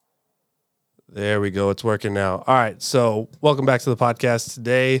There we go. It's working now. All right. So welcome back to the podcast.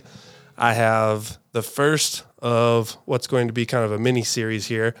 Today I have the first of what's going to be kind of a mini series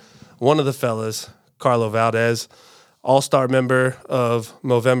here. One of the fellas, Carlo Valdes, all-star member of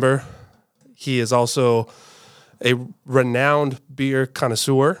Movember. He is also a renowned beer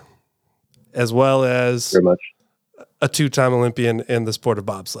connoisseur, as well as Very much. a two-time Olympian in the sport of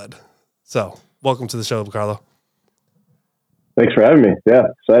bobsled. So welcome to the show, Carlo. Thanks for having me. Yeah,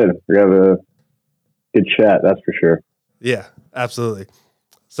 excited. We're going to have a good chat, that's for sure. Yeah, absolutely.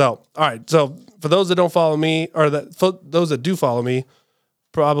 So, all right. So for those that don't follow me, or those that do follow me,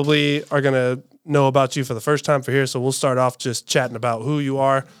 probably are going to know about you for the first time for here. So we'll start off just chatting about who you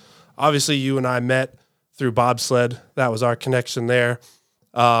are. Obviously, you and I met through bobsled. That was our connection there.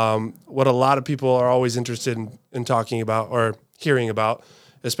 What a lot of people are always interested in talking about or hearing about,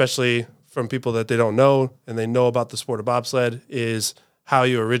 especially from people that they don't know and they know about the sport of bobsled, is how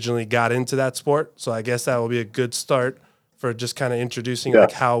you originally got into that sport. So I guess that will be a good start for just kind of introducing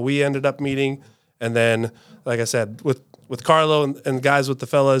like how we ended up meeting. And then, like I said, with Carlo and guys with the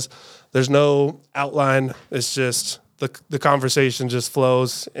fellas, there's no outline. It's just the conversation just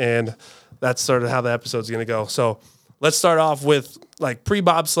flows, and that's sort of how the episode's going to go. So let's start off with like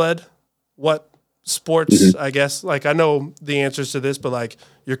pre-bobsled. What sports, I guess, like I know the answers to this, but like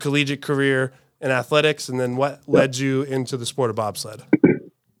your collegiate career in athletics, and then what led you into the sport of bobsled?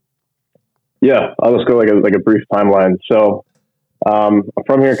 Yeah, I'll just go like a brief timeline. So I'm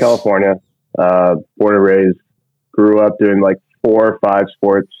from here in California, born and raised, grew up doing like 4 or 5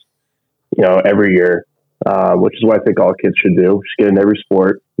 sports, every year, which is what I think all kids should do. Just get in every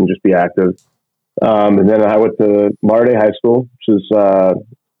sport and just be active. And then I went to Mater Dei High School, which is, a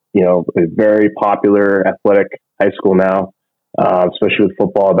very popular athletic high school now, especially with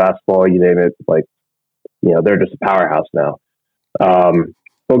football, basketball, you name it. Like, they're just a powerhouse now.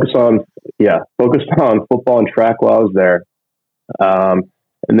 Focused on football and track while I was there.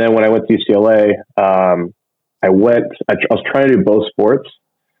 And then when I went to UCLA, I was trying to do both sports.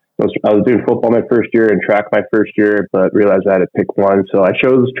 I was doing football my first year and track my first year, but realized I had to pick one. So I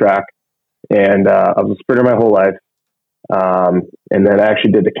chose track, and I was a sprinter my whole life. And then I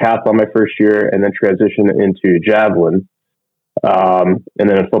actually did decathlon my first year and then transitioned into javelin. And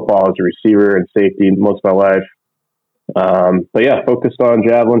then in football, I was a receiver and safety most of my life. But yeah, focused on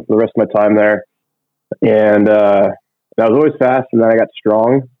javelin for the rest of my time there. And I was always fast, and then I got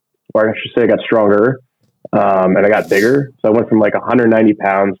strong, or I should say I got stronger, and I got bigger. So I went from like 190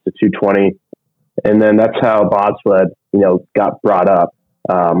 pounds to 220. And then that's how bobsled, got brought up.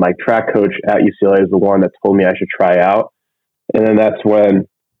 My track coach at UCLA is the one that told me I should try out. And then that's when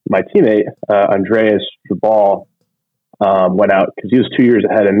my teammate, Andreas Jabal, went out because he was 2 years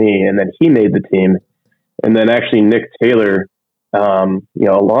ahead of me, and then he made the team. And then actually Nick Taylor,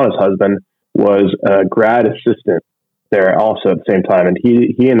 Alana's husband, was a grad assistant there also at the same time. And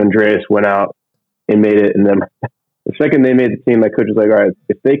he and Andreas went out and made it. And then the second they made the team, my coach was like, all right,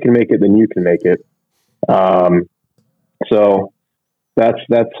 if they can make it, then you can make it. So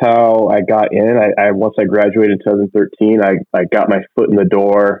that's how I got in. I once I graduated in 2013, I got my foot in the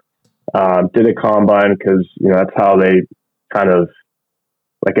door, did a combine because, that's how they kind of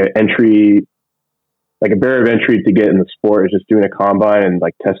like a barrier of entry to get in the sport is just doing a combine and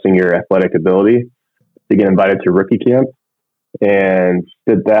like testing your athletic ability to get invited to rookie camp, and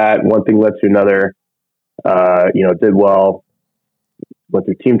did that. One thing led to another, did well, went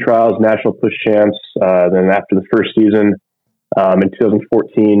through team trials, national push champs. Then after the first season, in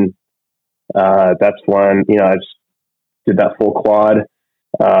 2014, that's when, I just did that full quad,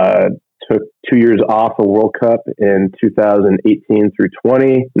 took 2 years off a World Cup in 2018 through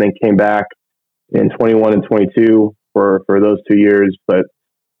 20, and then came back in 21 and 22 for those 2 years, but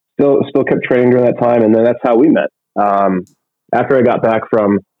still kept training during that time. And then that's how we met. After I got back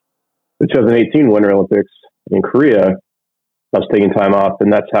from the 2018 Winter Olympics in Korea, I was taking time off,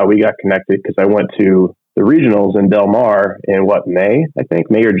 and that's how we got connected because I went to the regionals in Del Mar in May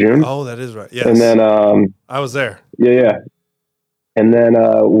or June. Oh, that is right. Yes. And then I was there. Yeah. And then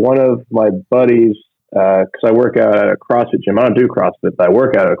one of my buddies, because I work out at a CrossFit gym. I don't do CrossFit, but I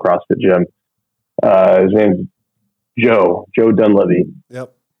work out at a CrossFit gym. His name's Joe Dunleavy.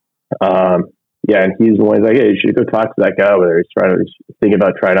 Yep. And he's the one who's like, hey, you should go talk to that guy over there. He's thinking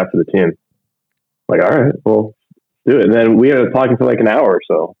about trying out for the team. I'm like, all right, well, do it. And then we ended up talking for like an hour or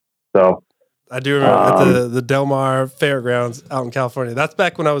so. So I do remember at the Del Mar Fairgrounds out in California. That's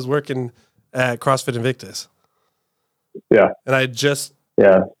back when I was working at CrossFit Invictus. Yeah. And I just,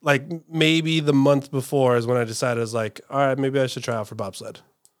 like maybe the month before is when I decided, I was like, all right, maybe I should try out for bobsled.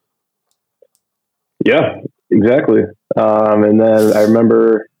 Yeah, exactly. And then I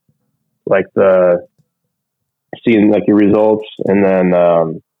remember like seeing like your results, and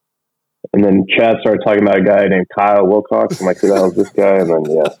then Chad started talking about a guy named Kyle Wilcox. I'm like, who the hell is this guy? And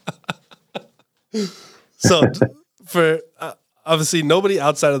then So for obviously nobody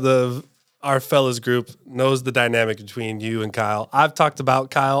outside of our fellas group knows the dynamic between you and Kyle. I've talked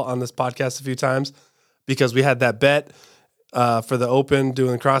about Kyle on this podcast a few times because we had that bet for the Open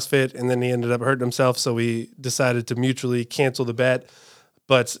doing CrossFit, and then he ended up hurting himself, so we decided to mutually cancel the bet.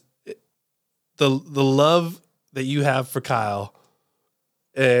 But the love that you have for Kyle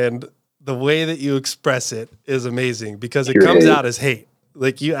and the way that you express it is amazing because it comes out as hate.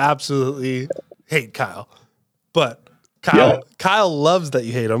 Like, you absolutely hate Kyle. But Kyle loves that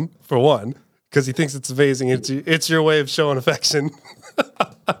you hate him, for one, because he thinks it's amazing. It's your way of showing affection.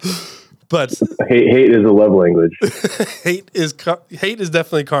 But hate is a love language. hate is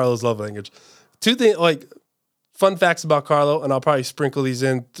definitely Carlo's love language. Two things, like fun facts about Carlo, and I'll probably sprinkle these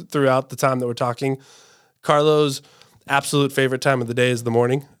in throughout the time that we're talking. Carlo's absolute favorite time of the day is the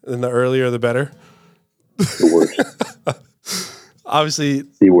morning, and the earlier the better. The worst. Obviously,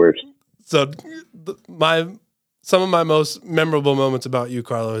 the worst. So some of my most memorable moments about you,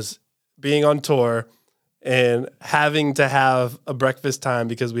 Carlo, is being on tour and having to have a breakfast time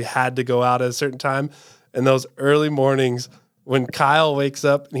because we had to go out at a certain time. And those early mornings when Kyle wakes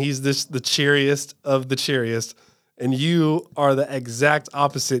up and he's the cheeriest of the cheeriest, and you are the exact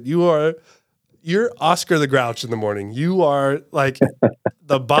opposite. You're Oscar the Grouch in the morning. You are like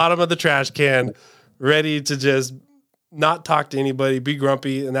the bottom of the trash can, ready to just not talk to anybody, be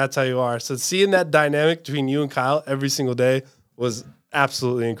grumpy, and that's how you are. So seeing that dynamic between you and Kyle every single day was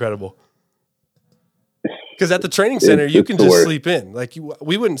absolutely incredible. Because at the training center, you can just sleep in. Like,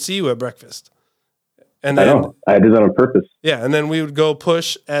 we wouldn't see you at breakfast. And then, I know. I did that on purpose. Yeah, and then we would go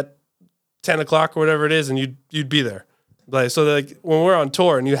push at 10 o'clock or whatever it is, and you'd be there. Like, so like when we're on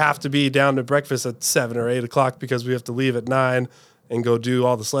tour and you have to be down to breakfast at 7 or 8 o'clock because we have to leave at 9 and go do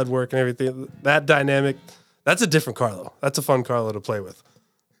all the sled work and everything, that dynamic, that's a different Carlo. That's a fun Carlo to play with.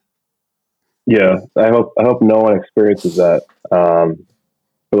 Yeah, I hope no one experiences that.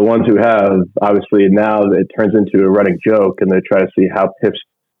 For the ones who have, obviously now it turns into a running joke, and they try to see how pissed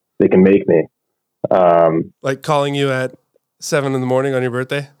they can make me. Like calling you at 7 a.m. on your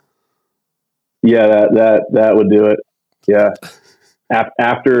birthday. Yeah, that would do it. Yeah.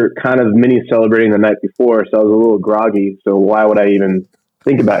 After kind of mini celebrating the night before, so I was a little groggy. So why would I even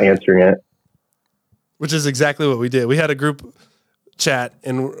think about answering it? Which is exactly what we did. We had a group chat,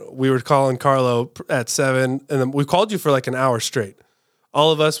 and we were calling Carlo at 7, and then we called you for like an hour straight.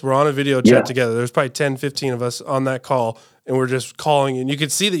 All of us were on a video chat together. There's probably 10, 15 of us on that call, and we're just calling, and you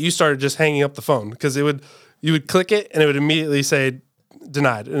could see that you started just hanging up the phone because you would click it, and it would immediately say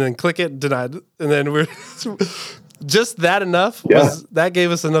denied, and then click it, denied, and then we're just that enough. That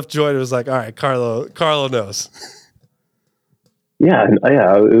gave us enough joy. It was like, all right, Carlo knows. Yeah. It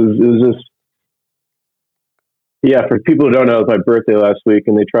was just, for people who don't know, it was my birthday last week,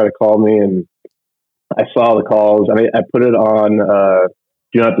 and they tried to call me, and I saw the calls. I mean, I put it on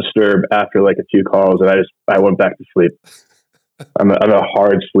do not disturb after like a few calls, and I went back to sleep. I'm a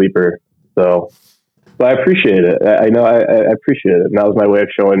hard sleeper, so. But I appreciate it. I know I appreciate it, and that was my way of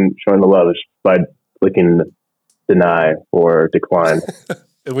showing the love, is by clicking deny or decline.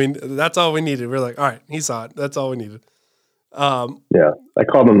 That's all we needed. We're like, all right, he saw it. That's all we needed. Yeah, I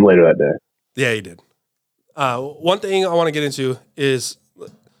called him later that day. Yeah, he did. One thing I want to get into is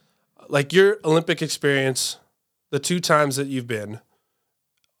like your Olympic experience. The 2 times that you've been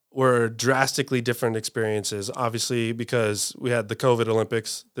were drastically different experiences. Obviously, because we had the COVID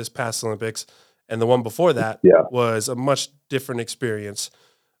Olympics, this past Olympics, and the one before that was a much different experience.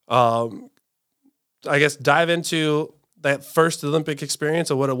 I guess dive into that first Olympic experience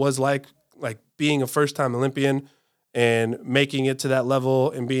of what it was like being a first-time Olympian and making it to that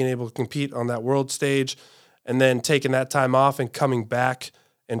level and being able to compete on that world stage, and then taking that time off and coming back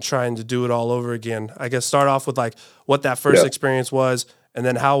and trying to do it all over again. I guess start off with like what that first experience was, and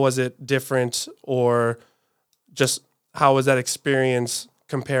then how was it different, or just how was that experience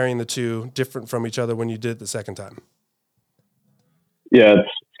comparing the two different from each other when you did it the second time? Yeah, it's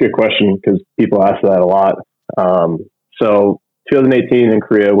a good question because people ask that a lot. So 2018 in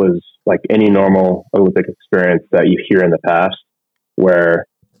Korea was like any normal Olympic experience that you hear in the past, where,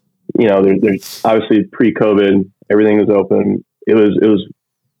 there's obviously pre-COVID, everything was open. It was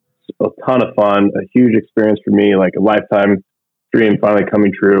a ton of fun, a huge experience for me, like a lifetime dream finally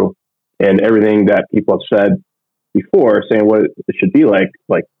coming true, and everything that people have said before, saying what it should be like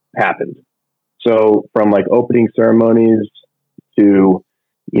happened. So from like opening ceremonies to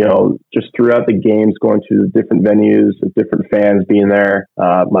just throughout the games, going to the different venues, the different fans being there.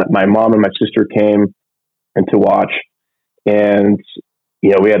 My mom and my sister came and to watch, and we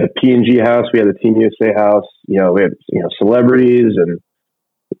had the P&G house, we had the Team USA house, we had celebrities and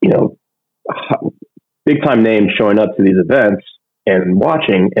big time names showing up to these events and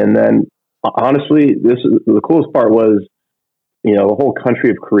watching. And then honestly, this is the coolest part was, the whole country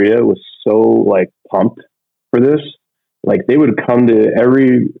of Korea was so like pumped for this. Like they would come to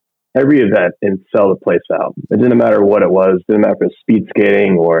every event and sell the place out. It didn't matter what it was. It didn't matter if it was speed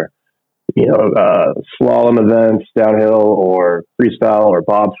skating or, slalom events, downhill or freestyle or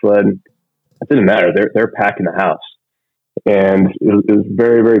bobsled. It didn't matter. They're packing the house. And it was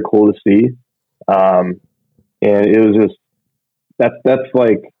very, very cool to see. And it was just, that's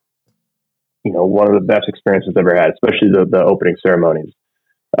like, one of the best experiences I've ever had, especially the opening ceremonies.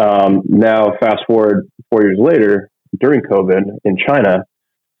 Now, fast forward 4 years later, during COVID in China,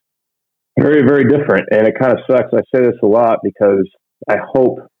 very, very different. And it kind of sucks. I say this a lot because I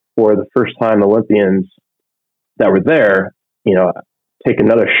hope for the first time Olympians that were there, take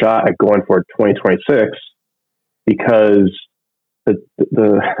another shot at going for 2026, because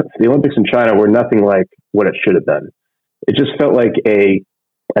the Olympics in China were nothing like what it should have been. It just felt like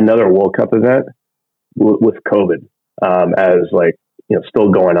another World Cup event with COVID, as like, still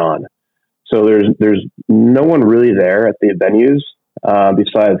going on. So there's no one really there at the venues,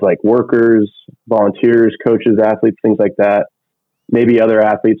 besides like workers, volunteers, coaches, athletes, things like that. Maybe other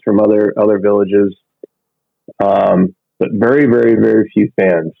athletes from other villages. But very, very, very few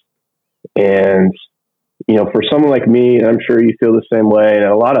fans. And, for someone like me, and I'm sure you feel the same way, and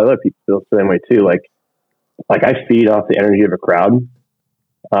a lot of other people feel the same way too. Like I feed off the energy of a crowd,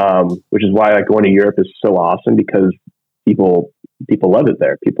 which is why like going to Europe is so awesome, because people love it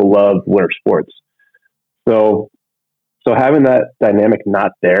there. People love winter sports. So having that dynamic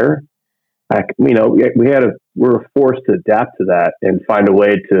not there, we were forced to adapt to that and find a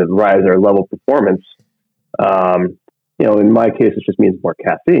way to rise our level of performance. In my case, it just means more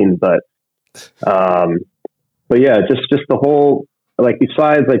caffeine, but yeah, just the whole, like,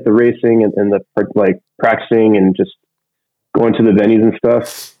 besides like the racing and the like practicing and just going to the venues and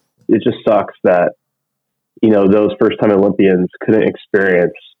stuff, it just sucks that, those first time Olympians couldn't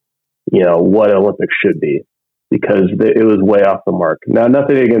experience, what Olympics should be, because it was way off the mark. Now,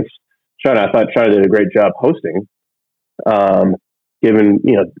 nothing against China. I thought China did a great job hosting, given,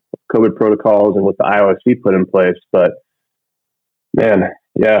 COVID protocols and what the IOC put in place. But man,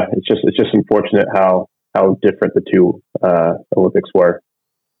 yeah, it's just unfortunate how different the two Olympics were.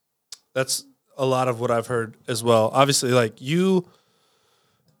 That's a lot of what I've heard as well. Obviously, like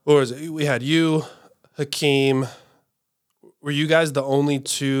we had you, Hakeem. Were you guys the only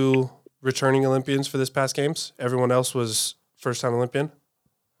two returning Olympians for this past games? Everyone else was first-time Olympian?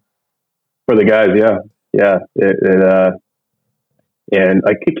 For the guys, yeah. And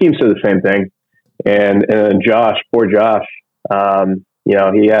like Hakeem said the same thing. And then poor Josh,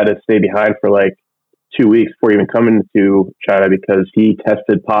 he had to stay behind for like 2 weeks before even coming to China, because he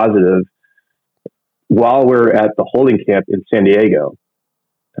tested positive while we're at the holding camp in San Diego,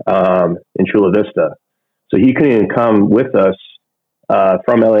 in Chula Vista. So he couldn't even come with us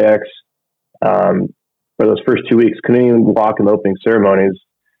from LAX for those first 2 weeks, couldn't even walk in the opening ceremonies.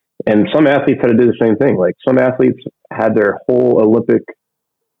 And some athletes had to do the same thing. Like some athletes had their whole Olympic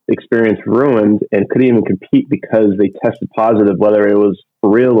experience ruined and couldn't even compete because they tested positive, whether it was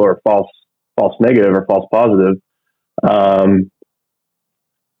for real or false negative or false positive.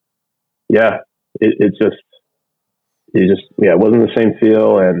 It wasn't the same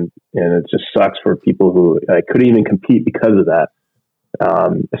feel, and it just sucks for people who couldn't even compete because of that.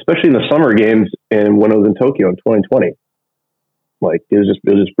 Especially in the summer games and when it was in Tokyo in 2020. Like it was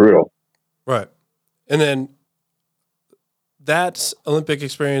just brutal. Right. And then that Olympic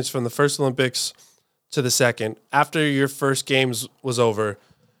experience from the first Olympics to the second, after your first games was over,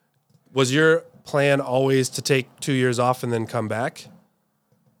 was your plan always to take 2 years off and then come back?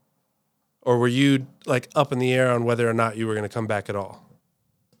 Or were you like up in the air on whether or not you were going to come back at all?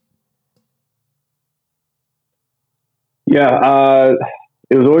 Yeah,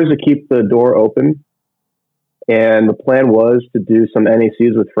 it was always to keep the door open. And the plan was to do some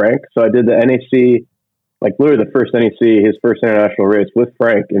NACs with Frank. So I did the NAC, like literally the first NAC, his first international race with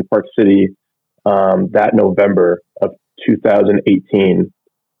Frank in Park City, that November of 2018.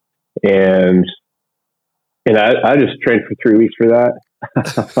 And I just trained for 3 weeks for that.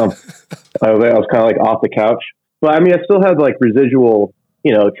 I was kind of like off the couch, but I mean, I still had like residual,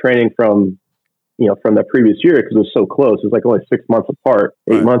 training from the previous year, because it was so close. It was like only 6 months apart,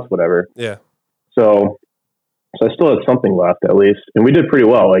 8 months, whatever. Yeah. So So I still had something left at least, and we did pretty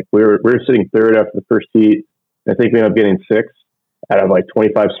well. Like we were sitting third after the first heat. I think we ended up getting sixth out of like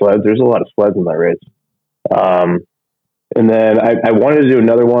 25 sleds. There's a lot of sleds in that race. And then I wanted to do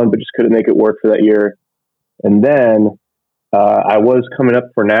another one, but just couldn't make it work for that year. And then I was coming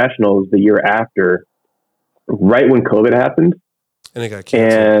up for nationals the year after, right when COVID happened. And it got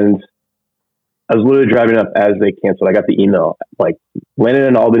canceled. And I was literally driving up as they canceled. I got the email, like landed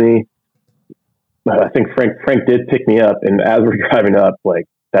in Albany. I think Frank did pick me up. And as we're driving up, like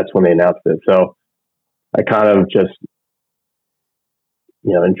that's when they announced it. So I kind of just,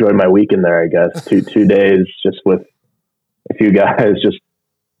 enjoyed my weekend there, I guess. two days just with a few guys, just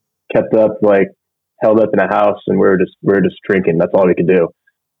kept up, like held up in a house, and we were just drinking. That's all we could do.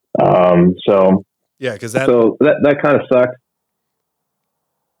 Yeah, because that kind of sucked.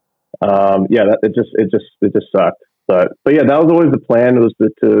 It just sucked. But yeah, that was always the plan, was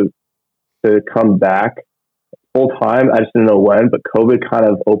to come back full time. I just didn't know when, but COVID kind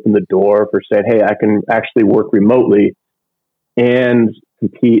of opened the door for saying, hey, I can actually work remotely and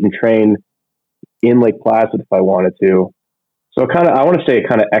compete and train in Lake Placid if I wanted to. So I want to say it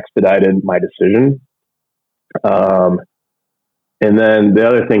kind of expedited my decision. And then the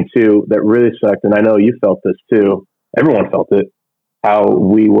other thing too, that really sucked, and I know you felt this too, everyone felt it, how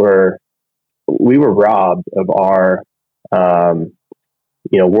we were robbed of our,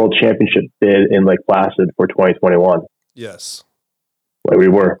 world championship bid in Lake Placid for 2021. Yes. Like we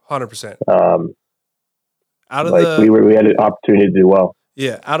were 100%. We had an opportunity to do well.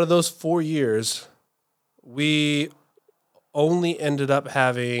 Yeah. Out of those 4 years, we only ended up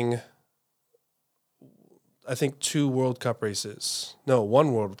having, I think, 2 World Cup races. No,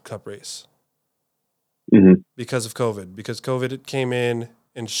 1 World Cup race. Mm-hmm. Because of COVID. Because COVID came in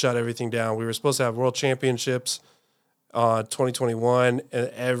and shut everything down. We were supposed to have World Championships 2021,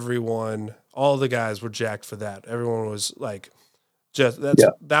 and all the guys were jacked for that. Everyone was like,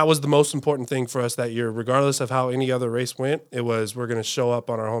 that was the most important thing for us that year, regardless of how any other race went. It was, we're going to show up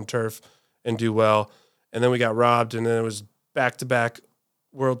on our home turf and do well. And then we got robbed, and then it was back-to-back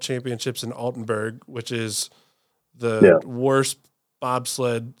World Championships in Altenburg, which is the worst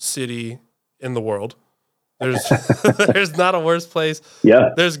bobsled city in the world. There's not a worse place.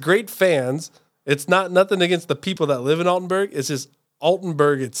 Yeah. There's great fans. It's nothing against the people that live in Altenburg. It's just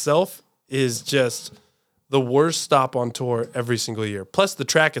Altenburg itself is just the worst stop on tour every single year. Plus the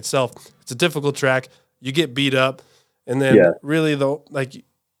track itself, it's a difficult track. You get beat up, and then really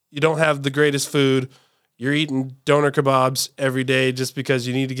you don't have the greatest food. You're eating doner kebabs every day just because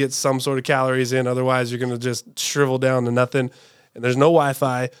you need to get some sort of calories in. Otherwise, you're going to just shrivel down to nothing. And there's no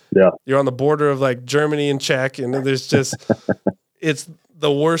Wi-Fi. Yeah. You're on the border of like Germany and Czech, and there's just it's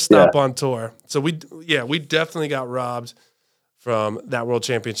the worst stop on tour. So we definitely got robbed from that World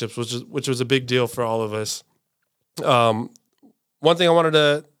Championships, which was a big deal for all of us. One thing I wanted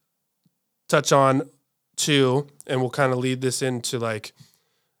to touch on too, and we'll kind of lead this into like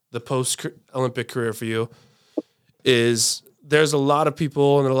the post-Olympic career for you, is there's a lot of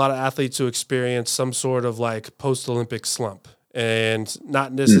people and a lot of athletes who experience some sort of like post-Olympic slump. And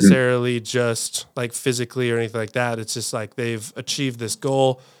not necessarily just like physically or anything like that. It's just like they've achieved this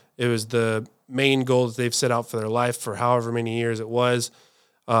goal. It was the main goal that they've set out for their life for however many years it was.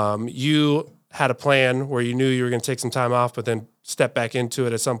 You had a plan where you knew you were going to take some time off, but then step back into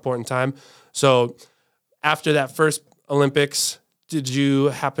it at some point in time. So after that first Olympics, did you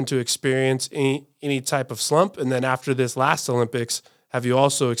happen to experience any type of slump? And then after this last Olympics, have you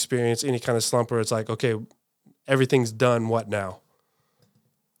also experienced any kind of slump where it's like, okay, everything's done, what now?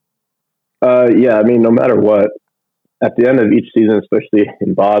 I mean, no matter what, at the end of each season, especially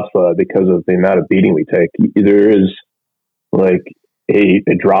in bobsled, because of the amount of beating we take, there is like a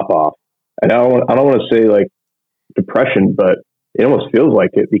drop off. And I don't want to say like depression, but it almost feels like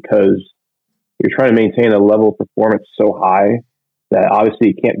it, because you're trying to maintain a level of performance so high that obviously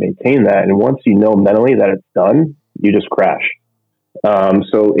you can't maintain that. And once you know mentally that it's done, you just crash.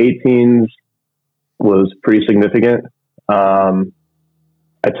 So 18s was pretty significant.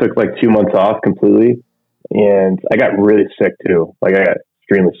 I took like 2 months off completely, and I got really sick too. Like I got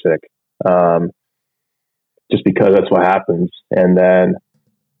extremely sick, just because that's what happens. And then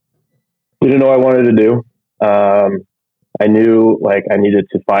didn't know what I wanted to do. I knew like I needed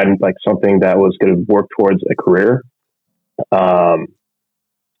to find like something that was going to work towards a career.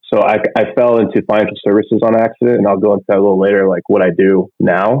 So I fell into financial services on accident, and I'll go into that a little later, like what I do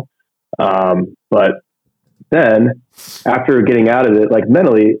now. But then after getting out of it, like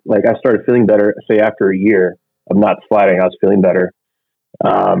mentally, like I started feeling better, say after a year of not sliding, I was feeling better.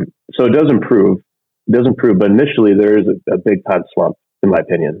 So it does improve, but initially there is a big time slump, in my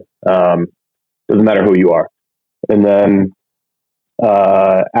opinion. Doesn't matter who you are. And then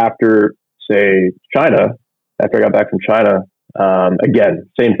after, say, China, after I got back from China, again,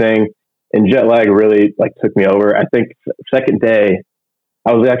 same thing. And jet lag really like took me over. I think second day,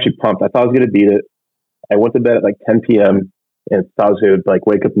 I was actually pumped. I thought I was going to beat it. I went to bed at like 10 p.m. and thought I was going to like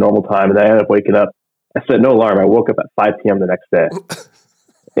wake up normal time. And I ended up waking up. I set no alarm. I woke up at 5 p.m. the next day.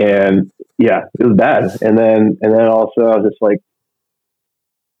 And yeah, it was bad. And then also I was just like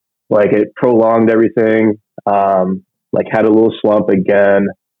it prolonged everything. Like had a little slump again.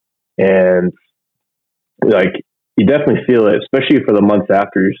 And like, you definitely feel it, especially for the months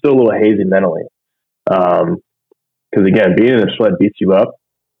after. You're still a little hazy mentally. Because again, being in the sweat beats you up.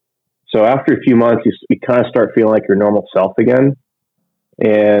 So after a few months, you kind of start feeling like your normal self again.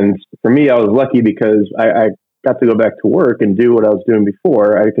 And for me, I was lucky because I got to go back to work and do what I was doing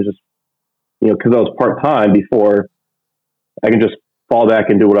before. I could just, because I was part-time before, I can just fall back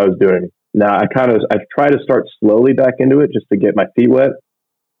and do what I was doing. Now I try to start slowly back into it just to get my feet wet.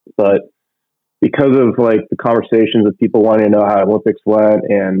 But because of like the conversations of people wanting to know how Olympics went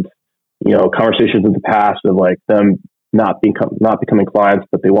and, conversations in the past of like them not becoming clients,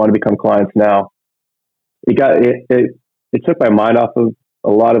 but they want to become clients now, it took my mind off of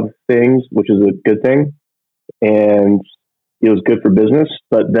a lot of things, which is a good thing. And it was good for business,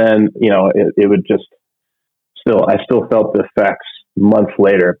 but then, it would just I still felt the effects months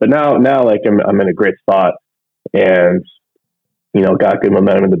later, but now like I'm in a great spot and, got good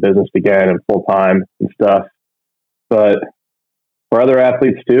momentum in the business again and full time and stuff. But for other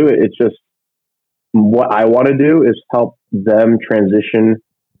athletes too, it's just what I want to do is help them transition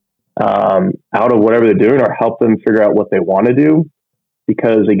out of whatever they're doing or help them figure out what they want to do.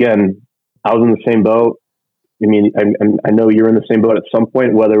 Because again, I was in the same boat. I mean, I know you're in the same boat at some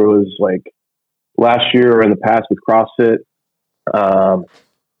point, whether it was like last year or in the past with CrossFit.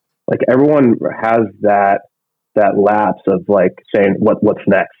 Like everyone has that lapse of like saying what's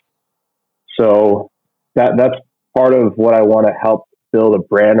next. So that's part of what I want to help build a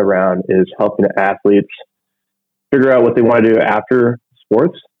brand around, is helping athletes figure out what they want to do after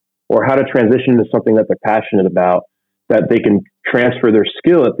sports or how to transition to something that they're passionate about, that they can transfer their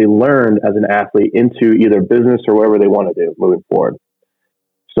skill that they learned as an athlete into either business or whatever they want to do moving forward.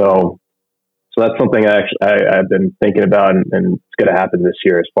 So that's something I've been thinking about, and it's going to happen this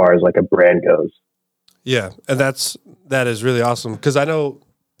year as far as like a brand goes. Yeah. And that is really awesome. Cause I know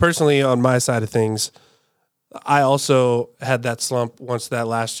personally on my side of things, I also had that slump once that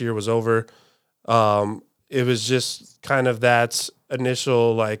last year was over. It was just kind of that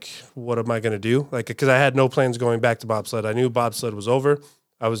initial, like, what am I going to do? Like, cause I had no plans going back to bobsled. I knew bobsled was over.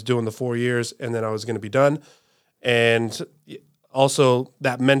 I was doing the 4 years and then I was going to be done. And also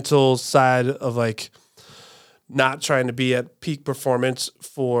that mental side of like not trying to be at peak performance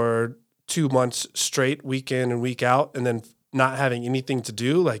for 2 months straight, week in and week out, and then not having anything to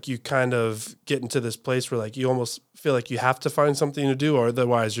do. Like you kind of get into this place where like you almost feel like you have to find something to do, or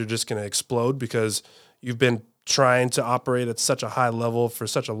otherwise you're just going to explode because you've been trying to operate at such a high level for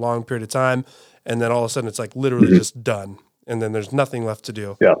such a long period of time. And then all of a sudden it's like literally just done. And then there's nothing left to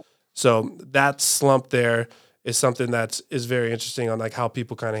do. Yeah. So that slump there is something that is very interesting on like how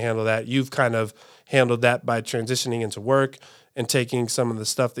people kind of handle that. You've kind of handled that by transitioning into work and taking some of the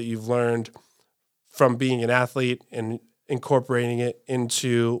stuff that you've learned from being an athlete and incorporating it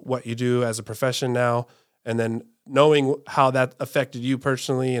into what you do as a profession now. And then knowing how that affected you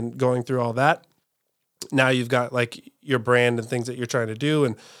personally and going through all that. Now you've got like your brand and things that you're trying to do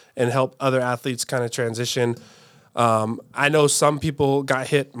and help other athletes kind of transition. I know some people got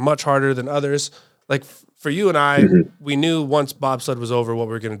hit much harder than others. Like for you and I, we knew once bobsled was over what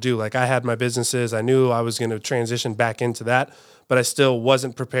we were going to do. Like I had my businesses. I knew I was going to transition back into that, but I still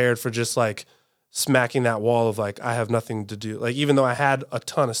wasn't prepared for just like smacking that wall of like, I have nothing to do. Like, even though I had a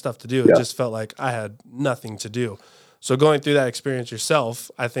ton of stuff to do, it just felt like I had nothing to do. So going through that experience yourself,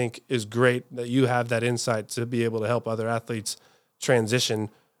 I think is great that you have that insight to be able to help other athletes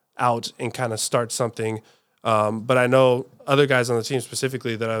transition out and kind of start something. But I know other guys on the team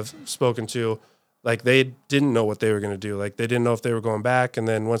specifically that I've spoken to, like they didn't know what they were going to do. Like they didn't know if they were going back. And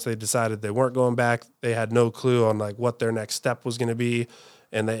then once they decided they weren't going back, they had no clue on like what their next step was going to be.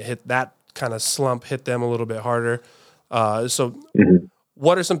 And they hit that kind of slump, hit them a little bit harder. So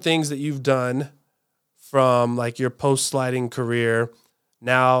what are some things that you've done from like your post-sliding career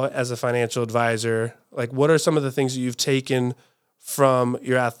now as a financial advisor? Like what are some of the things that you've taken from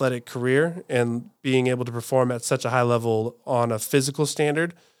your athletic career and being able to perform at such a high level on a physical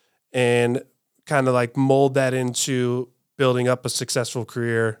standard and kind of like mold that into building up a successful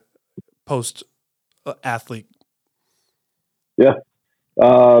career post athlete? Yeah.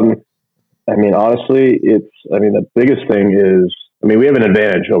 I mean, honestly, the biggest thing is, we have an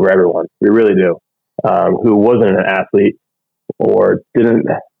advantage over everyone. We really do. Who wasn't an athlete or didn't,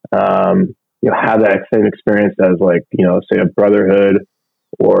 have that same experience as like, say a brotherhood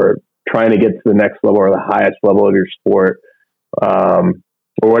or trying to get to the next level or the highest level of your sport, or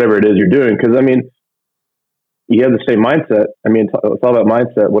whatever it is you're doing. Cause you have the same mindset. It's all about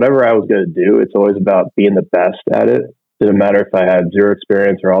mindset. Whatever I was going to do, it's always about being the best at it. Didn't matter if I had zero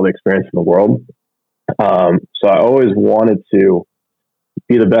experience or all the experience in the world. So I always wanted to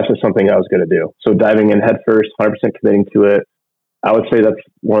be the best at something I was going to do. So diving in head first, 100% committing to it. I would say that's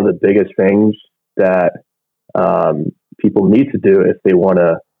one of the biggest things that people need to do if they want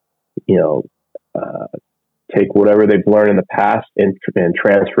to, take whatever they've learned in the past and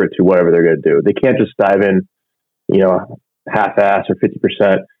transfer it to whatever they're going to do. They can't just dive in, half-ass or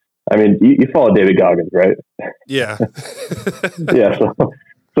 50%. You follow David Goggins, right? Yeah. Yeah.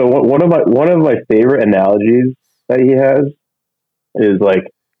 So one of my favorite analogies that he has is like,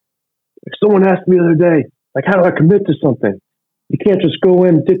 if someone asked me the other day, like, how do I commit to something? You can't just go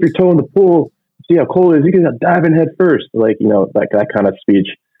in, dip your toe in the pool, see how cold it is. You can dive in head first, like, that kind of speech.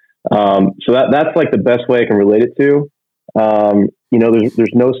 So that's like the best way I can relate it to.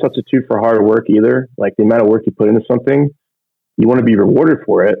 There's no substitute for hard work either. Like the amount of work you put into something, you want to be rewarded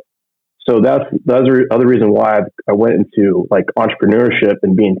for it. So that's the other reason why I went into like entrepreneurship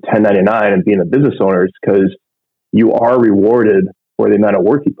and being 1099 and being a business owner is because you are rewarded for the amount of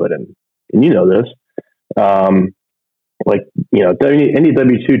work you put in. And you know this, any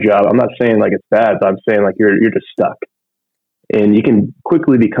W-2 job, I'm not saying like it's bad, but I'm saying like you're just stuck and you can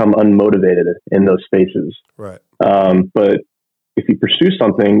quickly become unmotivated in those spaces. Right. But if you pursue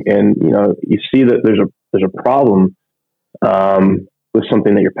something and, you see that there's a problem, with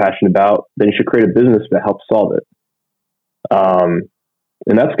something that you're passionate about, then you should create a business that helps solve it. And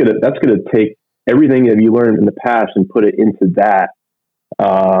that's gonna take everything that you learned in the past and put it into that.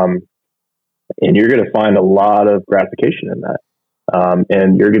 And you're going to find a lot of gratification in that.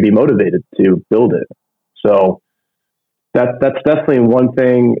 And you're going to be motivated to build it. So that's definitely one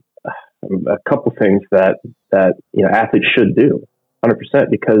thing, a couple things that athletes should do 100%,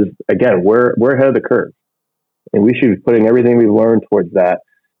 because again, we're ahead of the curve and we should be putting everything we've learned towards that.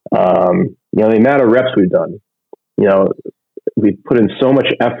 The amount of reps we've done, we've put in so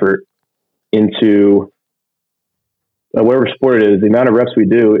much effort into whatever sport it is, the amount of reps we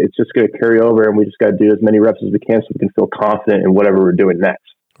do, it's just going to carry over, and we just got to do as many reps as we can so we can feel confident in whatever we're doing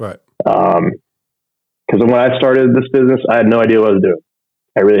next. Right. Because when I started this business, I had no idea what I was doing.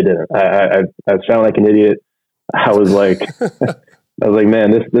 I really didn't. I sound like an idiot. I was like,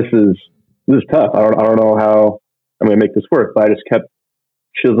 man, this is tough. I don't know how I'm going to make this work. But I just kept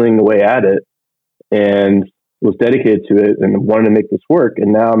chiseling away at it and was dedicated to it and wanted to make this work.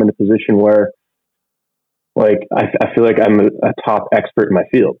 And now I'm in a position where, like, I feel like I'm a top expert in my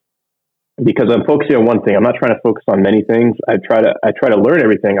field because I'm focusing on one thing. I'm not trying to focus on many things. I try to learn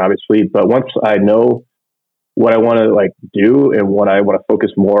everything, obviously, but once I know what I want to like do and what I want to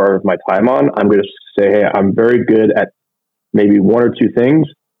focus more of my time on, I'm going to say, hey, I'm very good at maybe one or two things.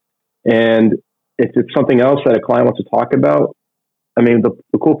 And if it's something else that a client wants to talk about, I mean, the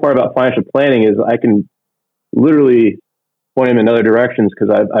cool part about financial planning is I can literally point them in other directions because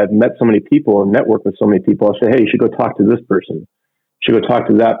I've met so many people and networked with so many people. I'll say, hey, you should go talk to this person. You should go talk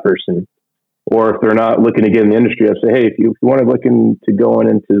to that person. Or if they're not looking to get in the industry, I'll say, hey, if you want to look into going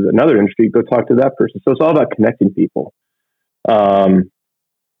into another industry, go talk to that person. So it's all about connecting people. I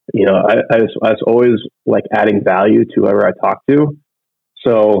was always like adding value to whoever I talk to.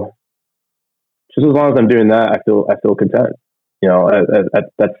 So just as long as I'm doing that, I feel content.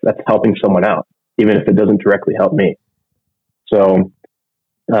 That's helping someone out, even if it doesn't directly help me. So,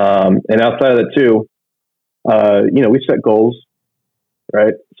 and outside of that too, we set goals,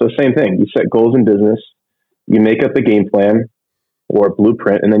 right? So same thing, you set goals in business, you make up a game plan or a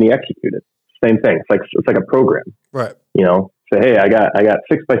blueprint, and then you execute it. Same thing. It's like a program, right? Say, hey, I got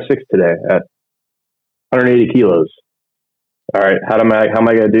 6x6 today at 180 kilos. All right. How am I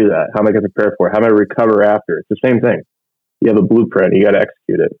going to do that? How am I going to prepare for it? How am I going to recover after? It's the same thing. You have a blueprint, you got to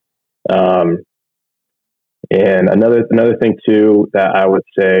execute it. And another thing too that I would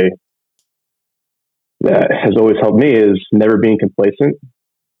say that has always helped me is never being complacent.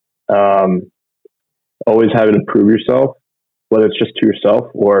 Always having to prove yourself, whether it's just to yourself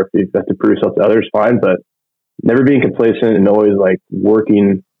or if you have to prove yourself to others, fine. But never being complacent and always like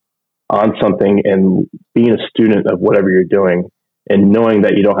working on something and being a student of whatever you're doing and knowing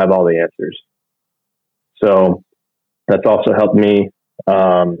that you don't have all the answers. So that's also helped me,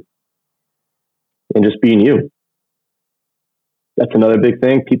 and just being you. That's another big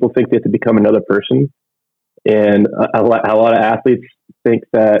thing. People think they have to become another person. And a lot of athletes think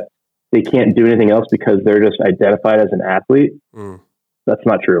that they can't do anything else because they're just identified as an athlete. That's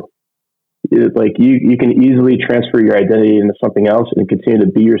not true. Like you can easily transfer your identity into something else and continue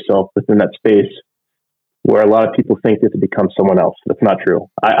to be yourself within that space, where a lot of people think they have to become someone else. That's not true.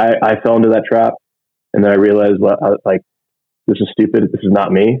 I fell into that trap, and then I realized, like, this is stupid. This is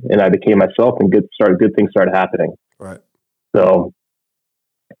not me. And I became myself, and good things started happening. Right. So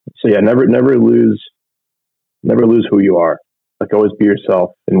yeah, never lose who you are. Like, always be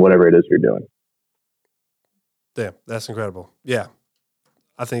yourself in whatever it is you're doing. Damn, that's incredible. Yeah.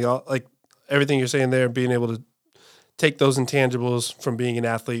 I think like everything you're saying there, being able to take those intangibles from being an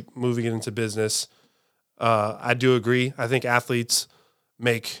athlete, moving it into business. I do agree. I think athletes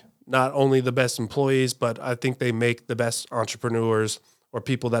make not only the best employees, but I think they make the best entrepreneurs or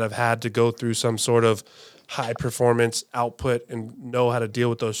people that have had to go through some sort of high performance output and know how to deal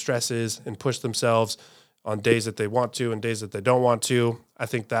with those stresses and push themselves on days that they want to and days that they don't want to. I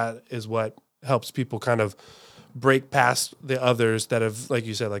think that is what helps people kind of break past the others that have, like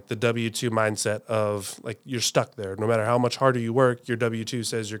you said, like the W-2 mindset of like, you're stuck there. No matter how much harder you work, your W-2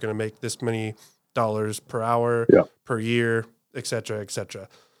 says you're going to make this many dollars per hour, per year, et cetera, et cetera.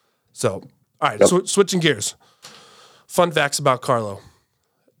 So, all right, switching gears. Fun facts about Carlo.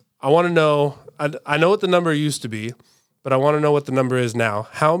 I want to know, I know what the number used to be, but I want to know what the number is now.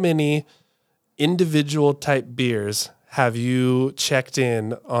 How many individual type beers have you checked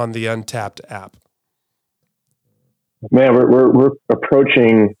in on the Untapped app? Man, we're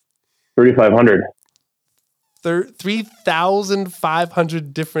approaching 3,500.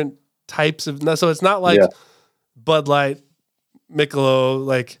 3,500 different types of. So it's not like Bud Light, Michelob.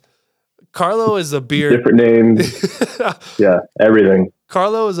 Like, Carlo is a beer. Different names. Yeah, everything.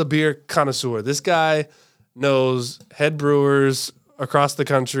 Carlo is a beer connoisseur. This guy knows head brewers across the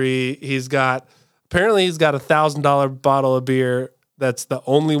country. Apparently he's got $1,000 bottle of beer. That's the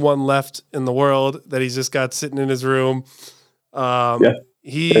only one left in the world that he's just got sitting in his room.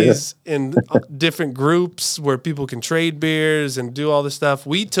 He's in different groups where people can trade beers and do all this stuff.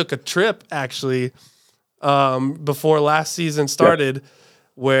 We took a trip actually before last season started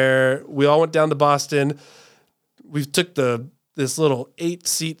where we all went down to Boston. We took this little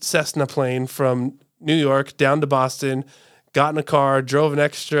 8-seat Cessna plane from New York down to Boston, got in a car, drove an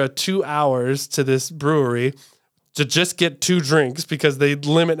extra 2 hours to this brewery to just get 2 drinks because they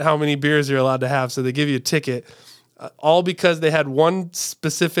limit how many beers you're allowed to have. So they give you a ticket, all because they had one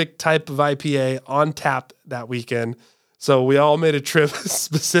specific type of IPA on tap that weekend. So we all made a trip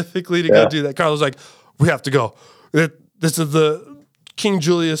specifically to go do that. Carlos was like, we have to go. This is the King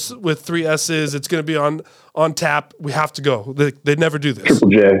Julius with 3 S's. It's going to be on tap. We have to go. They never do this. Triple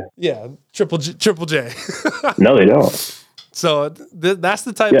J. Yeah, Triple J. No, they don't. So that's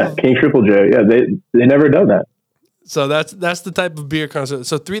the type of King Triple J. Yeah, they never done that. So that's the type of beer concept.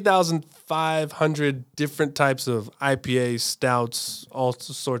 So 3,500 different types of IPA, stouts, all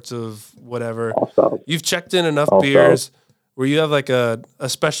sorts of whatever. You've checked in enough beers where you have like a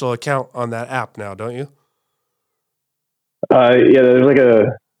special account on that app now, don't you? There's like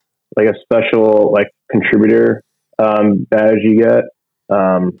a special like contributor badge you get.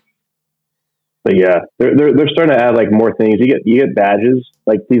 But yeah, they're starting to add like more things. You get badges,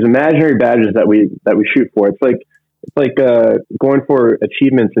 like these imaginary badges that we shoot for. It's like going for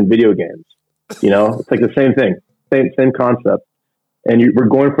achievements in video games. You know, it's like the same thing, same concept. And we're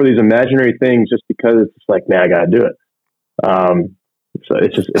going for these imaginary things just because it's just like, man, I gotta do it. So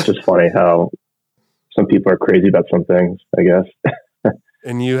it's just funny how some people are crazy about some things, I guess.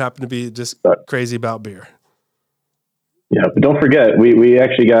 And you happen to be just crazy about beer. Yeah, but don't forget, we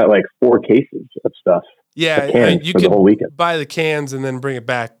actually got like 4 cases of stuff. Yeah, you can the whole weekend. Buy the cans and then bring it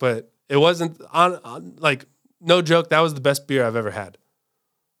back, but it wasn't on like, no joke, that was the best beer I've ever had.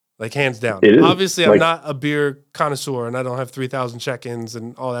 Like, hands down. Obviously, I'm not a beer connoisseur and I don't have 3,000 check-ins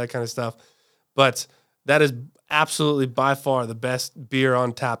and all that kind of stuff, but that is absolutely by far the best beer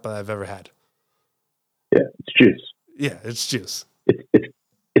on tap that I've ever had. Yeah, it's juice. Yeah, it's juice. It's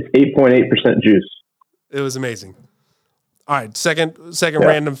 8.8% juice. It was amazing. All right, second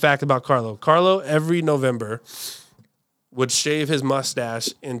random fact about Carlo. Carlo, every November, would shave his mustache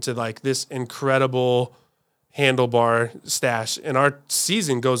into like this incredible handlebar stash. And our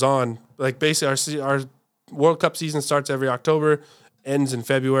season goes on. Like, basically our World Cup season starts every October, ends in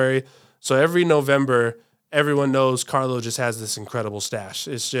February. So every November, everyone knows Carlo just has this incredible stash.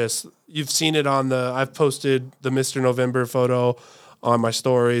 It's just, you've seen it I've posted the Mr. November photo on my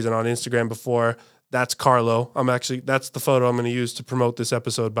stories and on Instagram before. That's Carlo. That's the photo I'm going to use to promote this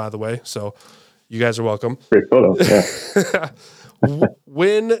episode, by the way. So You guys are welcome. Great photo. Yeah.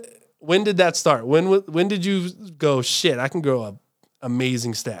 When did that start? When did you go, shit, I can grow a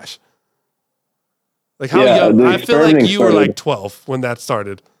amazing stash? Like how young? I feel like you were like 12 when that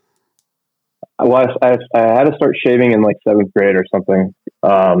started. Well, I had to start shaving in like 7th grade or something.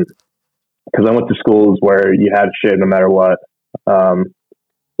 Because I went to schools where you had to shave no matter what.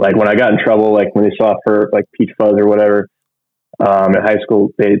 Like when I got in trouble, like when they saw her like peach fuzz or whatever, at high school,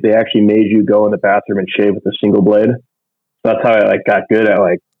 they actually made you go in the bathroom and shave with a single blade. So that's how I like got good at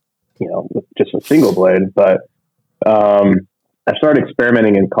like, with just a single blade. But I started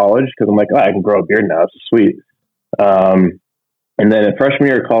experimenting in college because I'm like, oh, I can grow a beard now. It's sweet. And then in freshman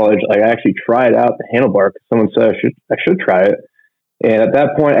year of college, I actually tried out the handlebar because someone said I should try it. And at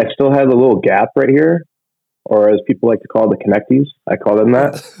that point, I still had a little gap right here, or as people like to call it, the connecties. I call them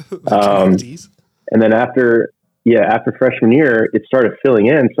that. And then after freshman year, it started filling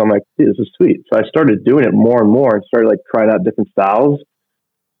in. So I'm like, dude, this is sweet. So I started doing it more and more and started like trying out different styles.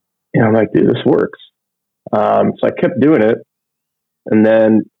 And I'm like, dude, this works. So I kept doing it. And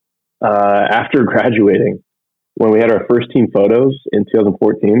then after graduating, when we had our first team photos in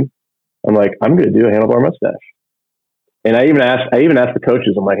 2014, I'm like, I'm going to do a handlebar mustache. And I even asked the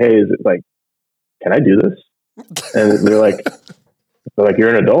coaches, I'm like, hey, is it like, can I do this? And they're like,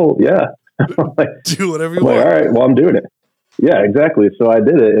 you're an adult. Yeah. Like, do whatever you want. All right, well, I'm doing it. Yeah, exactly. So I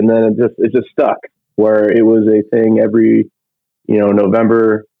did it. And then it just stuck where it was a thing every,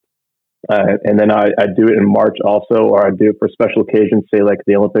 November. And then I do it in March also, or I do it for special occasions, say like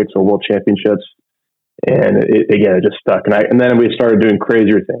the Olympics or World Championships. And it just stuck. And then we started doing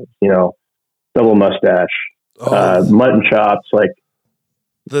crazier things, double mustache, mutton chops. Like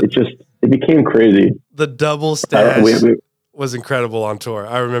it became crazy. The double stash was incredible on tour.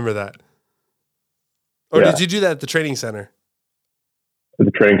 I remember that. Or did you do that at the training center? At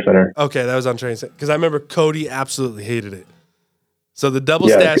the training center. Okay, that was on training center. Because I remember Cody absolutely hated it. So the double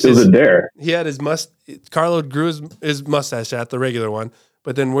stash. It was a dare. He had Carlo grew his mustache out, the regular one.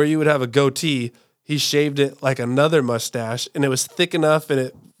 But then where you would have a goatee, he shaved it like another mustache. And it was thick enough and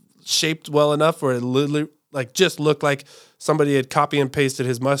it shaped well enough where it literally like just looked like somebody had copy and pasted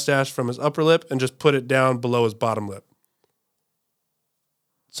his mustache from his upper lip and just put it down below his bottom lip.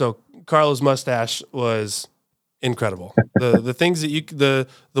 So Carlo's mustache was incredible. The things that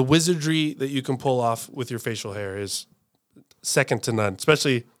the wizardry that you can pull off with your facial hair is second to none,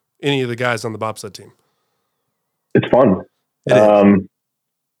 especially any of the guys on the bobsled team. It's fun. And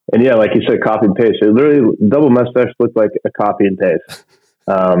yeah, like you said, copy and paste. It literally double mustache looked like a copy and paste.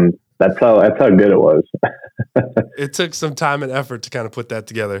 That's how good it was. It took some time and effort to kind of put that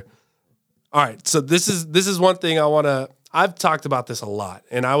together. All right. So this is one thing I've talked about this a lot,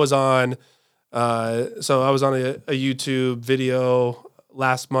 and I was on a YouTube video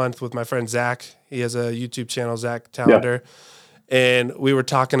last month with my friend Zach. He has a YouTube channel, Zach Tallender. Yeah. And we were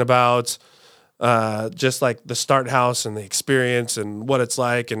talking about just like the start house and the experience and what it's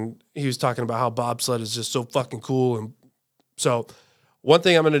like. And he was talking about how bobsled is just so fucking cool. And so one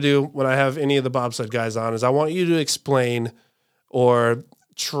thing I'm going to do when I have any of the bobsled guys on is I want you to explain or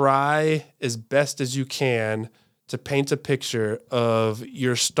try as best as you can to paint a picture of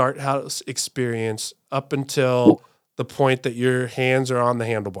your start house experience up until the point that your hands are on the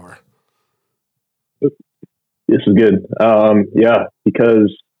handlebar. This is good. Yeah,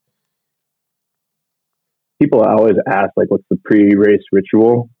 because people always ask, like, what's the pre-race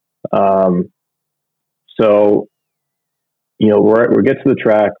ritual? So, we get to the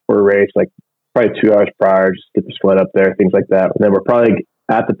track for a race, like probably 2 hours prior, just get the sled up there, things like that. And then we're probably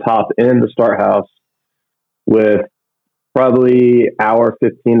at the top in the start house with probably hour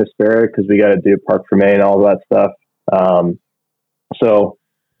 15 to spare because we got to do Parc Fermé and all that stuff. So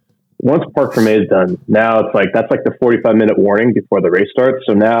once Parc Fermé is done, now it's like, that's like the 45-minute warning before the race starts.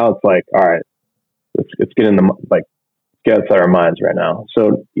 So now it's like, all right, let's get get outside our minds right now.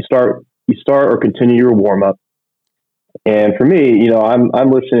 So you start or continue your warm up. And for me,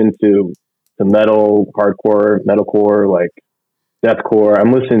 I'm listening to the metal, hardcore, metalcore, like deathcore.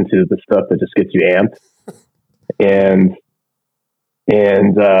 I'm listening to the stuff that just gets you amped. And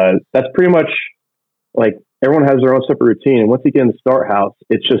that's pretty much like everyone has their own separate routine. And once you get in the start house,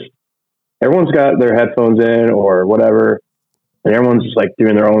 it's just everyone's got their headphones in or whatever. And everyone's just like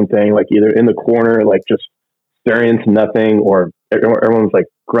doing their own thing, like either in the corner, like just staring into nothing, or everyone's like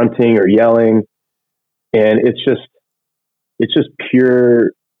grunting or yelling. And it's just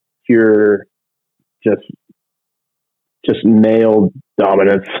pure, just male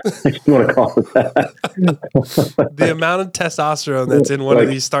dominance. I just want to call it that. The amount of testosterone that's in one of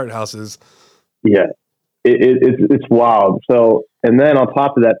these start houses. Yeah. it's wild. So, and then on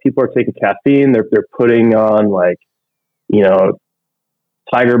top of that, people are taking caffeine. They're putting on like, you know,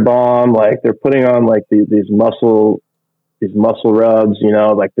 Tiger Balm. Like they're putting on like these muscle rubs. You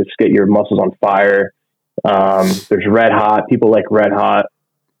know, like to get your muscles on fire. There's Red Hot. People like Red Hot.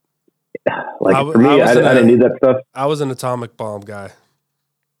 Like for me, I didn't need that stuff. I was an Atomic Bomb guy.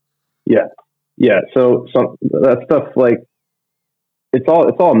 Yeah. So that stuff, like, it's all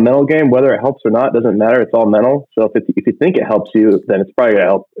a mental game. Whether it helps or not doesn't matter. It's all mental. So if you think it helps you, then it's probably gonna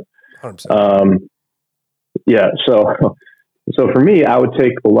help you. 100%. Yeah. So for me, I would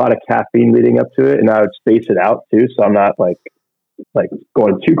take a lot of caffeine leading up to it, and I would space it out too. So I'm not like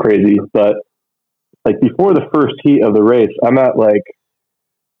going too crazy. But like before the first heat of the race, I'm at like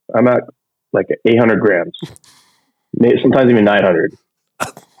 800 grams, sometimes even 900.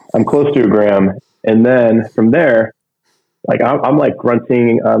 I'm close to a gram, and then from there, like I'm like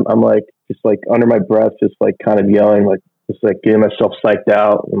grunting. I'm like just like under my breath, just like kind of yelling, like just like getting myself psyched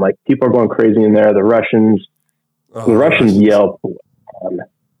out, and like people are going crazy in there. The Russians yell,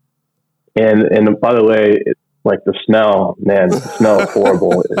 and by the way, like the smell, man, the smell is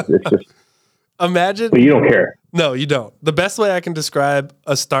horrible. It's just imagine, but you don't care. No, you don't. The best way I can describe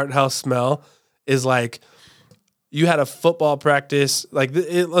a start house smell is like you had a football practice. Like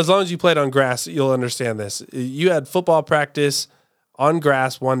as long as you played on grass, you'll understand this. You had football practice on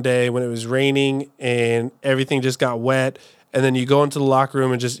grass one day when it was raining and everything just got wet. And then you go into the locker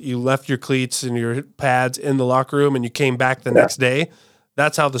room and you left your cleats and your pads in the locker room and you came back the next day.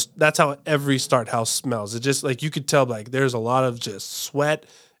 That's how every start house smells. It just like you could tell like there's a lot of just sweat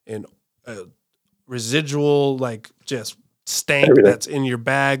and residual like just stank that's in your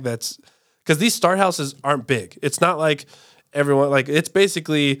bag. That's because these start houses aren't big. It's not like everyone like it's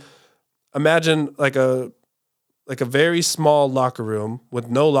basically imagine like a very small locker room with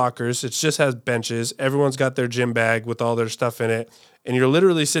no lockers. It just has benches. Everyone's got their gym bag with all their stuff in it. And you're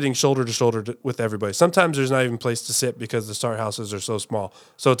literally sitting shoulder to shoulder with everybody. Sometimes there's not even place to sit because the start houses are so small.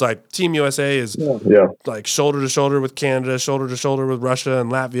 So it's like Team USA is like shoulder to shoulder with Canada, shoulder to shoulder with Russia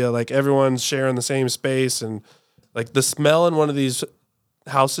and Latvia. Like everyone's sharing the same space. And like the smell in one of these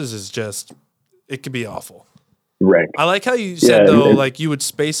houses is just, it could be awful. Right. I like how you said like you would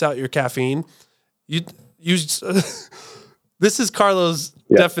space out your caffeine. This is Carlo's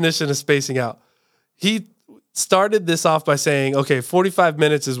definition of spacing out. He started this off by saying, okay, 45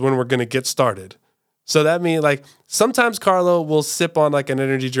 minutes is when we're going to get started. So that means like sometimes Carlo will sip on like an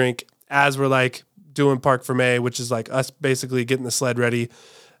energy drink as we're like doing Park for May, which is like us basically getting the sled ready.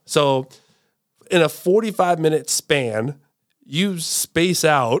 So in a 45-minute span, you space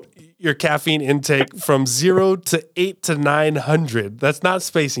out your caffeine intake from 0 to 8 to 900. That's not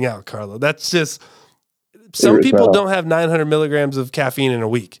spacing out, Carlo. That's just... Some people don't have 900 milligrams of caffeine in a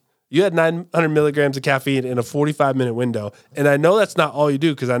week. You had 900 milligrams of caffeine in a 45-minute window. And I know that's not all you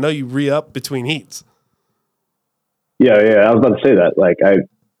do because I know you re-up between heats. Yeah. I was about to say that. Like I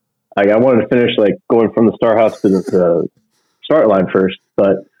wanted to finish like going from the start house to the start line first.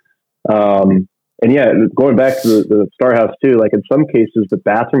 But, and yeah, going back to the start house too, like in some cases the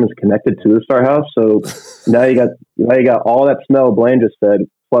bathroom is connected to the start house. So now you got all that smell Blaine just said,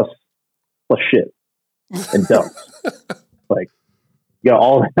 plus shit. And dumps. Like you got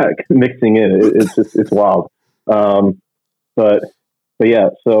all that mixing in. It's wild. But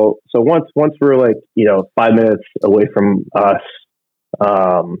yeah. So once we're like 5 minutes away from us,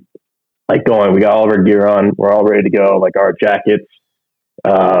 like going, we got all of our gear on. We're all ready to go. Like our jackets,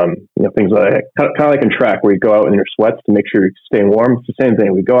 things like kind of like in track where you go out in your sweats to make sure you're staying warm. It's the same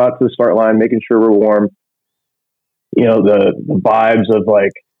thing. We go out to the start line, making sure we're warm. The vibes of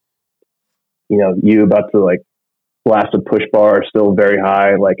like. You about to like blast a push bar are still very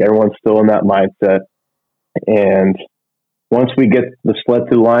high. Like everyone's still in that mindset. And once we get the sled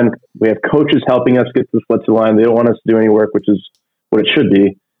to the line, we have coaches helping us get the sled to the line. They don't want us to do any work, which is what it should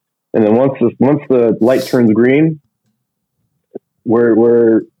be. And then once the light turns green,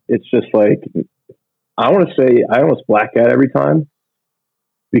 it's just like, I want to say I almost black out every time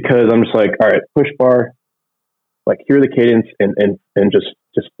because I'm just like, all right, push bar, like hear the cadence and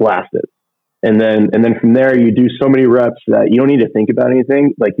just blast it. And then from there, you do so many reps that you don't need to think about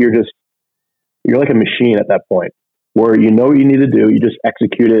anything. Like you're like a machine at that point where you know what you need to do. You just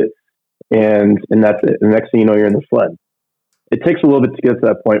execute it, and that's it. And the next thing you know, you're in the sled. It takes a little bit to get to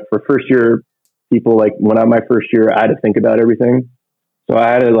that point. For first year people, like when I'm my first year, I had to think about everything. So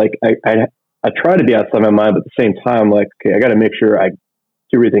I had to like I try to be outside my mind, but at the same time, like okay, I got to make sure I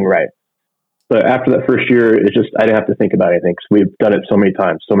do everything right. But after that first year, it's just I didn't have to think about anything because we've done it so many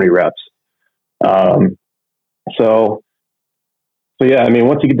times, so many reps. So So yeah, I mean,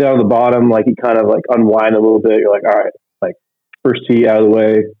 once you get down to the bottom, like you kind of like unwind a little bit. You're like, all right, like first heat out of the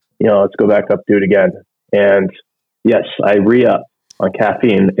way, let's go back up, do it again. And yes, I re-up on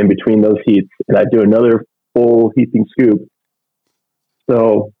caffeine in between those heats, and I do another full heaping scoop.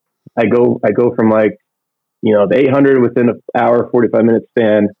 So I go from like, the 800 within an hour, 45 minute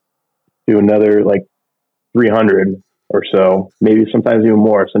span to another like 300 or so, maybe sometimes even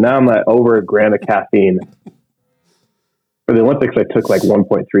more. So now I'm at over a gram of caffeine. For the Olympics, I took like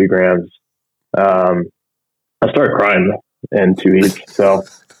 1.3 grams. I started crying in 2 weeks. So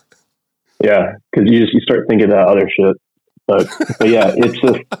yeah, because you start thinking about other shit. But yeah, it's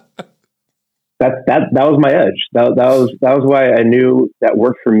just that was my edge. That was why I knew that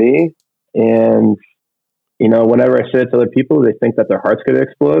worked for me. And whenever I say it to other people, they think that their heart's going to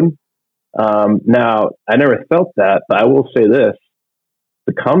explode. Now, I never felt that, but I will say this: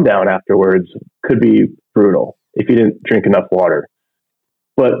 the come down afterwards could be brutal if you didn't drink enough water.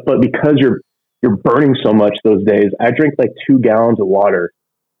 But because you're burning so much those days, I drink like 2 gallons of water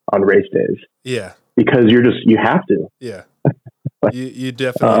on race days. Yeah, because you have to. Yeah, you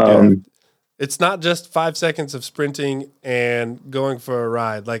definitely do. It's not just 5 seconds of sprinting and going for a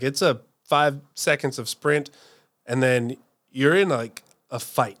ride. Like it's a 5 seconds of sprint, and then you're in like a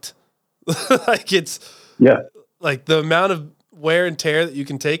fight. Like it's like the amount of wear and tear that you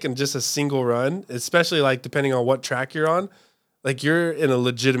can take in just a single run, especially like depending on what track you're on, like you're in a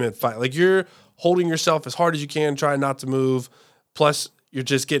legitimate fight. Like you're holding yourself as hard as you can, trying not to move. Plus you're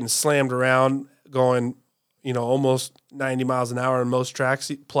just getting slammed around going, almost 90 miles an hour on most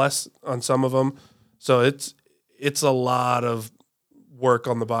tracks, plus on some of them. So it's a lot of work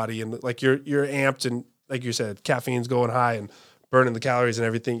on the body, and like you're amped, and like you said, caffeine's going high and burning the calories and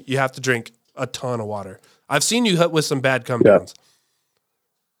everything. You have to drink a ton of water. I've seen you hit with some bad come downs.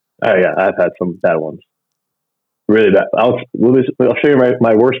 Oh yeah, I've had some bad ones. Really bad. I'll show you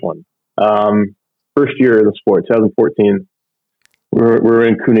my worst one. First year in the sport, 2014. We're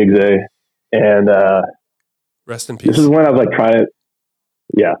in Koenigsegg, and rest in peace. This is when I was like trying to.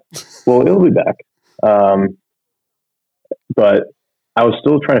 Yeah, well, it'll be back. But I was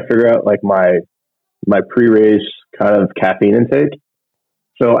still trying to figure out like my pre-race kind of caffeine intake.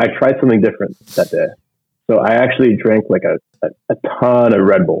 So I tried something different that day. So I actually drank like a ton of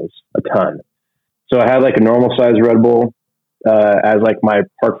Red Bulls, a ton. So I had like a normal size Red Bull as like my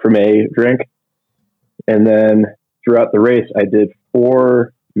Parc Fermé drink. And then throughout the race, I did a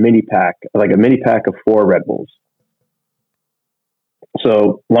mini pack of 4 Red Bulls.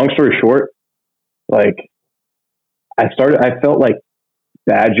 So long story short, like I felt like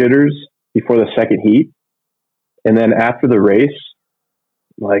bad jitters before the second heat. And then after the race,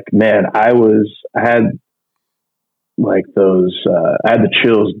 like, man, I had like those, I had the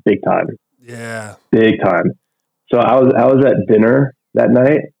chills big time. Yeah. Big time. So I was at dinner that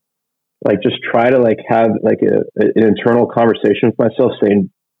night, like just try to like have like an internal conversation with myself saying,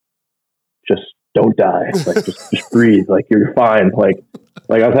 just don't die. Like just breathe. Like you're fine. Like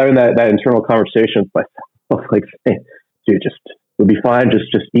I was having that internal conversation with myself, like saying, dude, we'll be fine. Just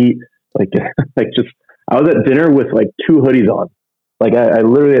eat. Like just, I was at dinner with like 2 hoodies on. Like I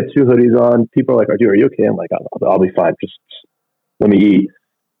literally had 2 hoodies on. People are like, dude, are you okay? I'm like, I'll be fine. Just let me eat.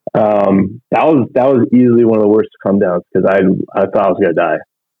 That was easily one of the worst come downs because I thought I was going to die.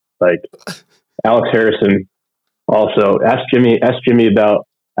 Like Alex Harrison also asked Jimmy about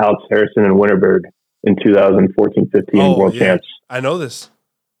Alex Harrison and Winterberg in 2014-15 World Champs. I know this.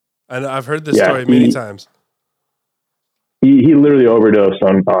 I've heard this story many times. He literally overdosed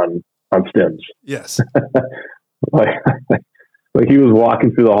on stims. Yes. like he was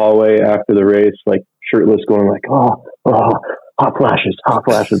walking through the hallway after the race, like shirtless, going like, oh, hot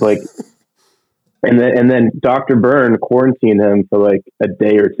flashes, like. And then Dr. Byrne quarantined him for like a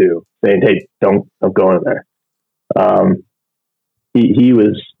day or two, saying, "Hey, don't go in there." He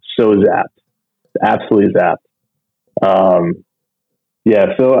was so zapped, absolutely zapped.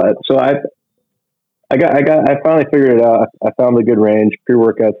 Yeah, so I finally figured it out. I found a good range.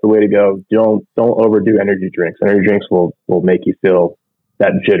 Pre-workout's the way to go. Don't overdo energy drinks. Energy drinks will make you feel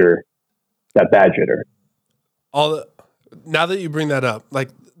that jitter, that bad jitter. Now that you bring that up, like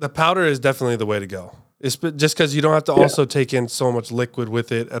the powder is definitely the way to go. It's just because you don't have to also take in so much liquid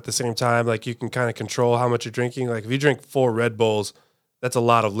with it at the same time. Like you can kind of control how much you're drinking. Like if you drink 4 Red Bulls, that's a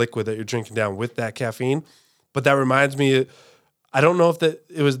lot of liquid that you're drinking down with that caffeine. But that reminds me, I don't know if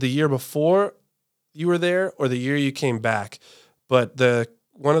it was the year before you were there or the year you came back, but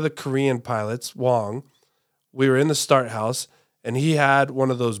one of the Korean pilots, Wong, we were in the start house and he had one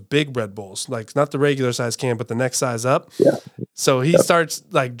of those big Red Bulls, like not the regular size can, but the next size up. Yeah. So he starts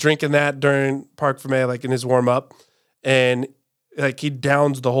like drinking that during Parc Fermé, like in his warm up, and Like he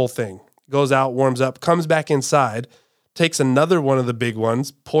downs the whole thing, goes out, warms up, comes back inside, takes another one of the big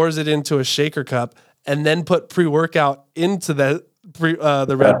ones, pours it into a shaker cup, and then put pre-workout into the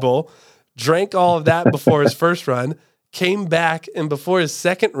Red Bull, drank all of that before his first run, came back, and before his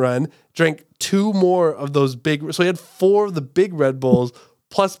second run, drank 2 more of those big. So he had 4 of the big Red Bulls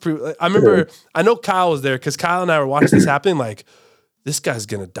plus I remember, I know Kyle was there because Kyle and I were watching this happen. Like, this guy's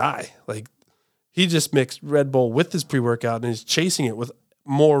going to die. Like, he just mixed Red Bull with his pre-workout and he's chasing it with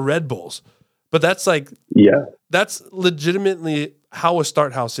more Red Bulls. But that's like, that's legitimately how a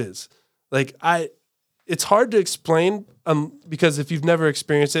start house is. Like, it's hard to explain because if you've never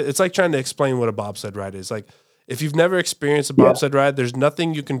experienced it, it's like trying to explain what a bobsled ride is. Like, if you've never experienced a bobsled ride, there's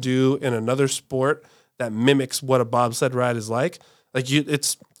nothing you can do in another sport that mimics what a bobsled ride is like. Like,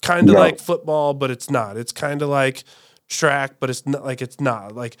 it's kind of like football, but it's not. It's kind of like track, but it's not. Like, it's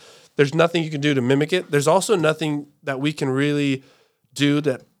not. Like, there's nothing you can do to mimic it. There's also nothing that we can really do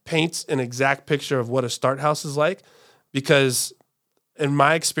that paints an exact picture of what a start house is like, because in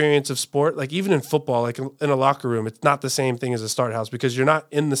my experience of sport, like even in football, like in a locker room, it's not the same thing as a start house because you're not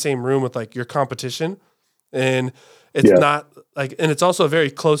in the same room with like your competition, and it's not like, and it's also a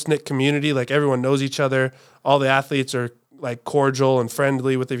very close knit community. Like everyone knows each other. All the athletes are like cordial and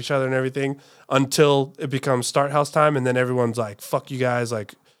friendly with each other and everything until it becomes start house time. And then everyone's like, fuck you guys.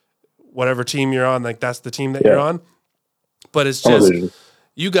 Like whatever team you're on, like that's the team that you're on. But it's just,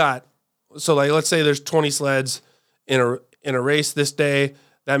 so like, let's say there's 20 sleds in a race this day.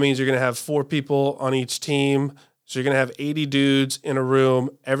 That means you're going to have 4 people on each team. So you're going to have 80 dudes in a room.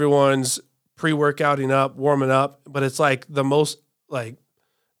 Everyone's pre-workouting up, warming up, but it's like the most like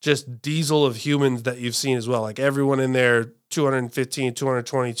just diesel of humans that you've seen as well. Like everyone in there, 215,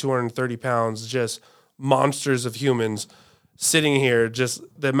 220, 230 pounds, just monsters of humans sitting here. Just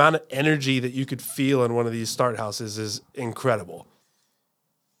the amount of energy that you could feel in one of these start houses is incredible.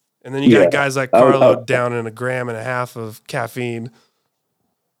 And then you got guys like Carlo down in 1.5 grams of caffeine.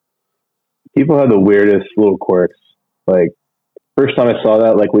 People have the weirdest little quirks. Like first time I saw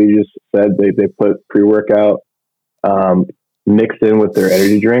that, like we just said, they put pre-workout mixed in with their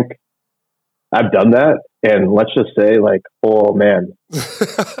energy drink. I've done that, and let's just say, like, oh man,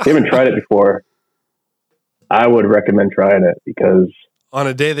 if you haven't tried it before, I would recommend trying it because on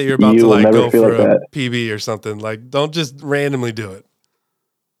a day that you're about to like go for a PB or something, like don't just randomly do it.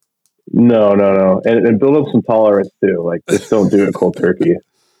 No, and build up some tolerance too. Like just don't do it cold turkey,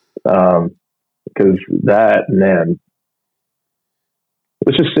 because that, man.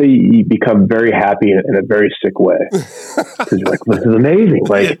 Let's just say you become very happy in a very sick way. Because you're like, this is amazing.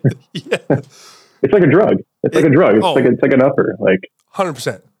 Like, it's like a drug. It's like a drug. It's like an upper. Like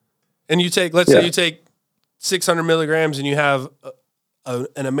 100%. And you take, let's say you take 600 milligrams and you have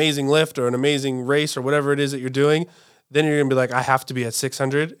an amazing lift or an amazing race or whatever it is that you're doing. Then you're going to be like, I have to be at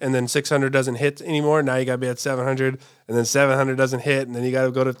 600. And then 600 doesn't hit anymore. Now you got to be at 700. And then 700 doesn't hit. And then you got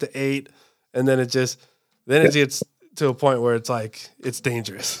to go to 8. And then it gets to a point where it's like it's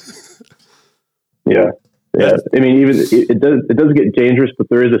dangerous. yeah. I mean, even it does get dangerous, but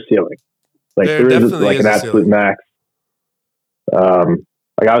there is a ceiling. Like there is like an absolute max.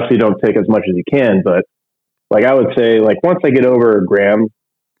 Like obviously, don't take as much as you can, but like I would say, like once I get over 1 gram,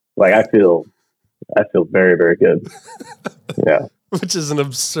 like I feel very, very good. Yeah, which is an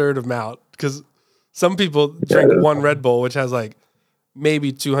absurd amount because some people drink 1 Red Bull, which has like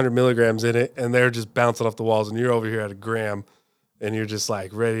maybe 200 milligrams in it, and they're just bouncing off the walls, and you're over here at 1 gram, and you're just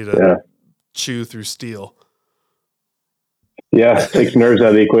like ready to chew through steel. Yeah, it takes nerves out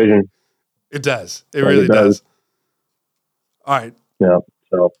of the equation. It does. It really does. All right. Yeah.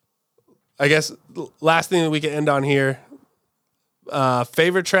 So I guess last thing that we can end on here,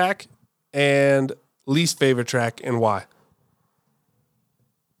 favorite track and least favorite track and why?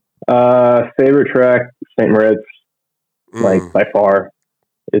 Favorite track, St. Moritz. Like by far,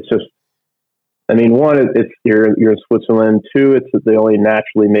 it's just. I mean, one, it's you're in Switzerland. 2, it's the only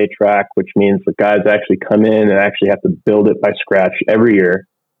naturally made track, which means the guys actually come in and actually have to build it by scratch every year.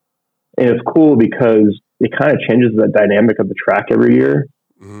 And it's cool because it kind of changes the dynamic of the track every year.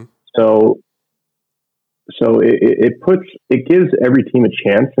 Mm-hmm. So it gives every team a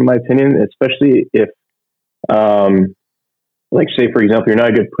chance, in my opinion, especially if, like say for example, you're not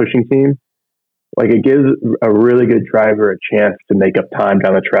a good pushing team. Like it gives a really good driver a chance to make up time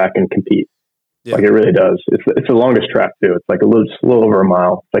down the track and compete. Yeah. Like it really does. It's the longest track too. It's like a little over a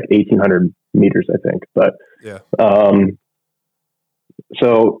mile. It's like 1,800 meters, I think. But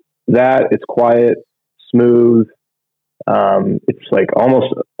so that it's quiet, smooth. It's like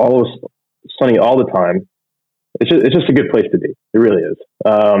almost sunny all the time. It's just a good place to be. It really is.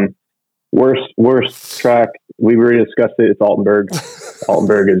 Worst track we've already discussed it. It's Altenburg.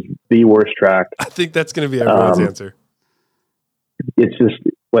 Altenburg is the worst track. I think that's going to be everyone's answer. It's just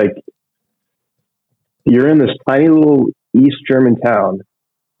like you're in this tiny little East German town,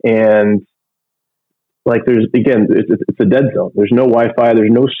 and like it's a dead zone. There's no Wi-Fi.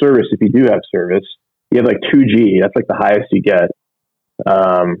 There's no service. If you do have service, you have like 2G. That's like the highest you get.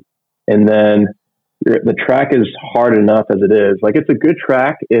 And then the track is hard enough as it is. Like, it's a good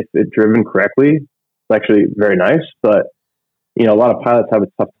track if it's driven correctly. It's actually very nice, but a lot of pilots have a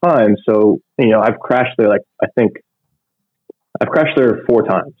tough time. So, I've crashed there. Like, I think I've crashed there 4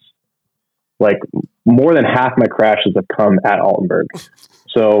 times. Like, more than half my crashes have come at Altenburg.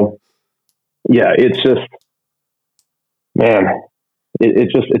 So yeah, it's just, man,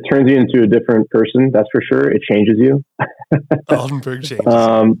 it turns you into a different person. That's for sure. It changes you. Altenburg changes.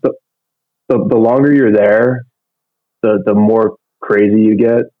 The longer you're there, the more crazy you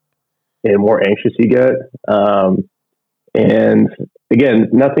get and more anxious you get. And again,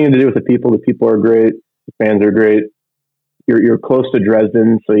 nothing to do with the people. The people are great. The fans are great. You're close to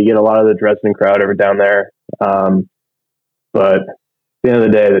Dresden, so you get a lot of the Dresden crowd over down there. But at the end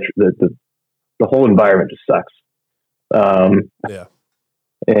of the day, the whole environment just sucks. Yeah.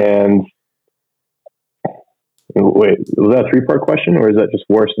 And wait, was that a 3-part question, or is that just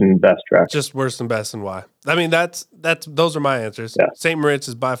worst and best track? Just worst and best, and why? I mean, those are my answers. Yeah. St. Moritz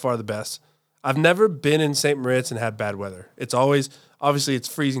is by far the best. I've never been in St. Moritz and had bad weather. It's always, obviously it's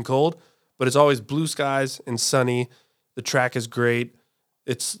freezing cold, but it's always blue skies and sunny. The track is great.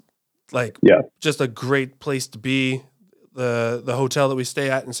 It's like just a great place to be. The hotel that we stay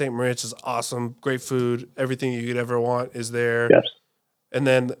at in St. Moritz is awesome. Great food. Everything you could ever want is there. Yes. And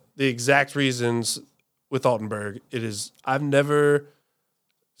then the exact reasons with Altenburg, I've never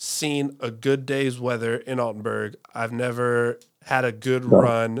seen a good day's weather in Altenburg. I've never had a good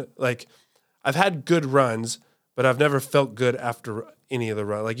run. Like, I've had good runs, but I've never felt good after any of the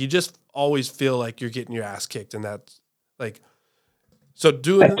run. Like, you just always feel like you're getting your ass kicked, and that's like, so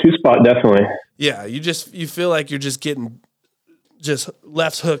doing that 2-spot, definitely. Yeah, you feel like you're just getting just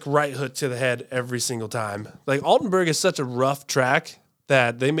left hook, right hook to the head every single time. Like, Altenburg is such a rough track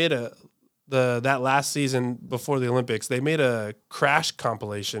that they made that last season before the Olympics, they made a crash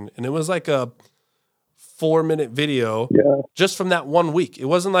compilation, and it was like a 4-minute video just from that 1 week. It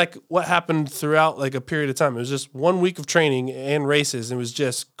wasn't like what happened throughout like a period of time. It was just 1 week of training and races. And it was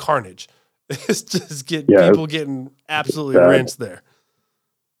just carnage. It's just people getting absolutely rinsed there.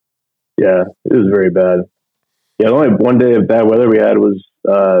 Yeah, it was very bad. Yeah, the only one day of bad weather we had was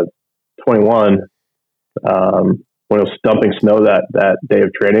 21 when it was dumping snow that day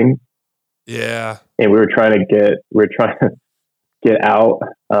of training. Yeah, and we were trying to get out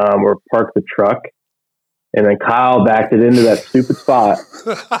or park the truck, and then Kyle backed it into that stupid spot,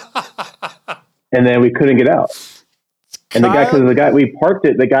 and then we couldn't get out. And the guy we parked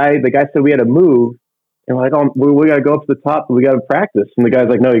it, the guy said we had to move, and we're like, oh, we got to go up to the top, and we got to practice. And the guy's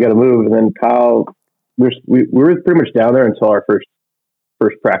like, no, you got to move. And then Kyle, we were pretty much down there until our first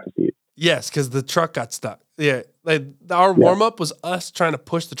practice heat. Yes, because the truck got stuck. Yeah, like our warm up was us trying to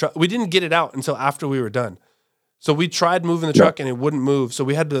push the truck. We didn't get it out until after we were done. So we tried moving the truck and it wouldn't move. So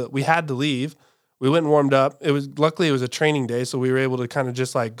we had to leave. We went and warmed up. Luckily it was a training day, so we were able to kind of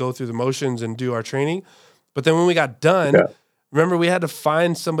just like go through the motions and do our training. But then when we got done, remember we had to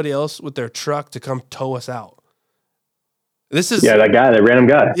find somebody else with their truck to come tow us out. That random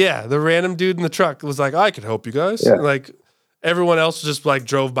guy. Yeah, the random dude in the truck was like, I could help you guys. Yeah. Like, everyone else just like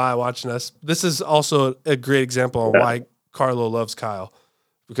drove by watching us. This is also a great example on why Carlo loves Kyle,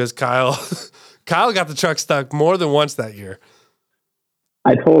 because Kyle got the truck stuck more than once that year.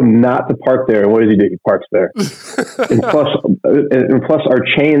 I told him not to park there, and what does he do? He parks there. and plus, our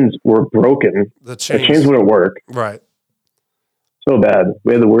chains were broken. The chains wouldn't work. Right. So bad.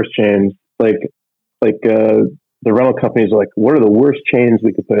 We had the worst chains. The rental companies are like, what are the worst chains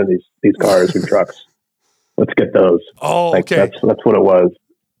we could put in these cars and trucks? Let's get those. Oh, okay. That's what it was.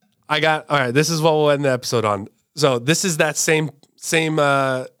 All right. This is what we'll end the episode on. So this is that same St.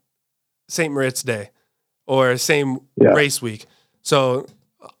 Moritz day or same race week. So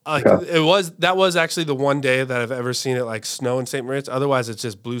that was actually the one day that I've ever seen it like snow in St. Moritz. Otherwise it's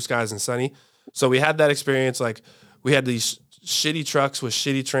just blue skies and sunny. So we had that experience. Like, we had these shitty trucks with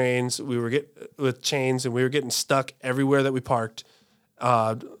shitty trains. We were with chains, and we were getting stuck everywhere that we parked.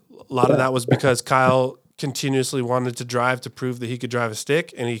 A lot of that was because Kyle continuously wanted to drive to prove that he could drive a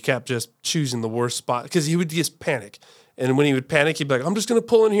stick, and he kept just choosing the worst spot because he would just panic. And when he would panic, he'd be like, I'm just going to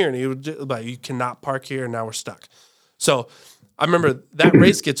pull in here. And he would just, like, you cannot park here, and now we're stuck. So I remember that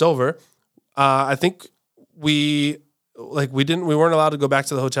race gets over. I think like we weren't allowed to go back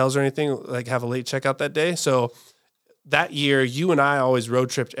to the hotels or anything, like have a late checkout that day. So that year, you and I always road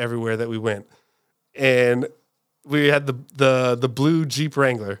tripped everywhere that we went, and we had the blue Jeep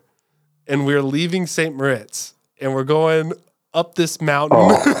Wrangler, and we were leaving St. Moritz, and we're going up this mountain.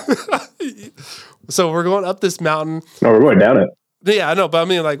 Oh. So we're going up this mountain. No, we're going down it. Yeah, I know, but I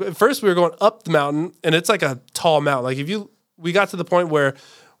mean, like at first we were going up the mountain, and it's like a tall mountain. Like we got to the point where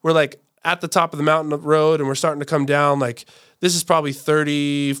we're like at the top of the mountain road, and we're starting to come down. Like this is probably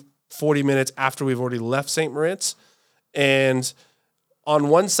 30, 40 minutes after we've already left St. Moritz. And on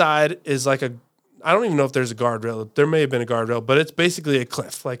one side is like I don't even know if there's a guardrail. There may have been a guardrail, but it's basically a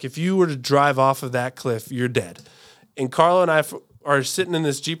cliff. Like if you were to drive off of that cliff, you're dead. And Carlo and I are sitting in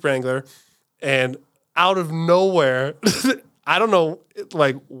this Jeep Wrangler, and out of nowhere, I don't know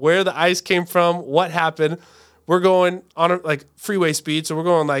like where the ice came from, what happened. We're going on like freeway speed, so we're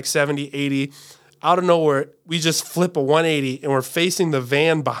going like 70, 80. Out of nowhere, we just flip a 180, and we're facing the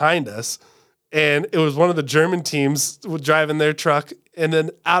van behind us. And it was one of the German teams driving their truck. And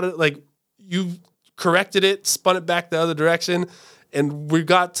then you corrected it, spun it back the other direction. And we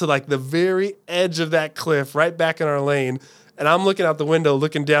got to like the very edge of that cliff, right back in our lane. And I'm looking out the window,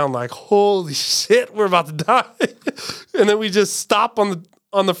 looking down like, holy shit, we're about to die. And then we just stop on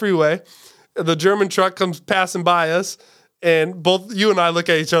the freeway. The German truck comes passing by us. And both you and I look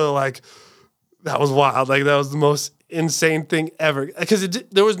at each other like, that was wild. Like that was the most insane thing ever, because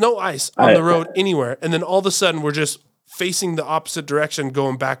there was no ice on the road anywhere, and then all of a sudden we're just facing the opposite direction,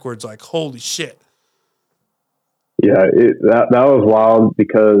 going backwards. Like holy shit! Yeah, that was wild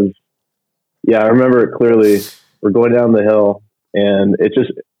because I remember it clearly. We're going down the hill, and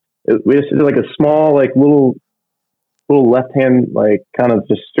we just did like a small like little left hand like kind of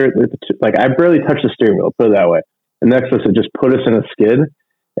just like I barely touched the steering wheel. Put it that way. And next to us, it just put us in a skid,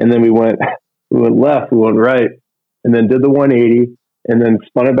 and then we went left, we went right. And then did the 180, and then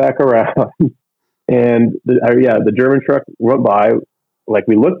spun it back around. And the German truck went by. Like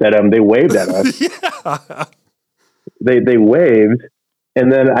we looked at them, they waved at us. Yeah. They waved,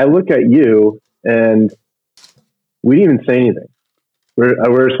 and then I look at you, and we didn't even say anything.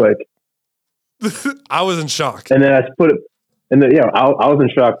 We're just like, I was in shock. And then I put it, and then I was in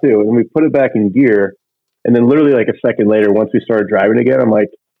shock too. And we put it back in gear, and then literally like a second later, once we started driving again, I'm like,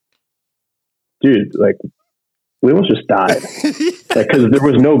 dude, like. We almost just died because there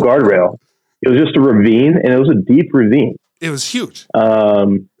was no guardrail. It was just a ravine, and it was a deep ravine. It was huge.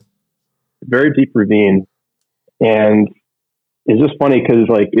 Very deep ravine. And it's just funny because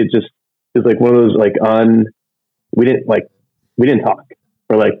like, it's like one of those like we didn't talk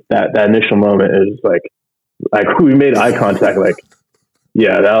for like that initial moment. Is like we made eye contact. Like, we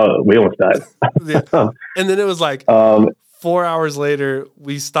almost died. Yeah. And then it was like 4 hours later,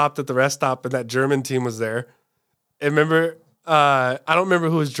 we stopped at the rest stop, and that German team was there. And remember, I don't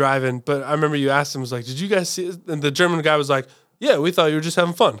remember who was driving, but I remember you asked him, was like, did you guys see it? And the German guy was like, yeah, we thought you were just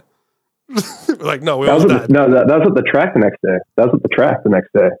having fun. We're like, no, we almost died. That was at the track the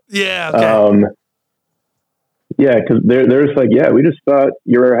next day. Yeah. Okay. Because they're just like, we just thought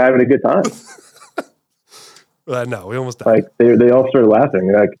you were having a good time. No, we almost died. Like they all started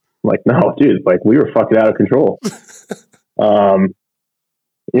laughing. Like, no, dude, like we were fucking out of control.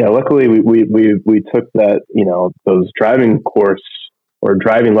 Luckily we took that, those driving course or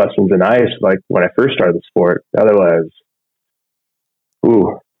driving lessons in ice, like when I first started the sport. Otherwise,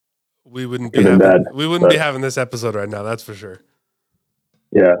 we wouldn't be having this episode right now. That's for sure.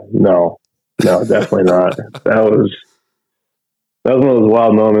 Yeah, no, definitely not. That was one of those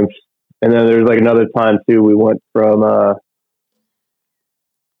wild moments. And then there's like another time too. We went from,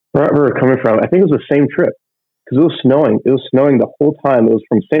 wherever we were coming from. I think it was the same trip. Because it was snowing. It was snowing the whole time. It was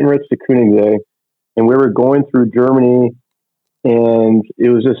from St. Moritz to Koenigsee, and we were going through Germany, and it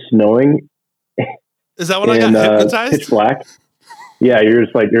was just snowing. Is that when I got hypnotized? Pitch black. Yeah, you're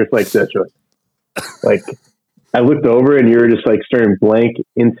just like this. Like I looked over, and you were just like staring blank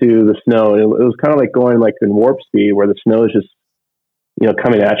into the snow. And it was kind of like going like in warp speed, where the snow is just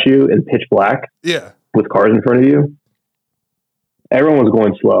coming at you in pitch black. Yeah, with cars in front of you. Everyone was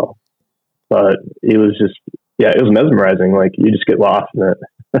going slow, but it was just. Yeah, it was mesmerizing. Like you just get lost in it.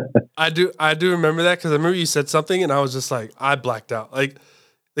 I do remember that because I remember you said something and I was just like, I blacked out. Like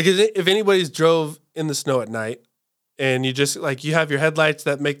if anybody's drove in the snow at night and you just like you have your headlights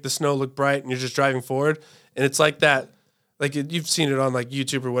that make the snow look bright and you're just driving forward and it's like that. Like you've seen it on like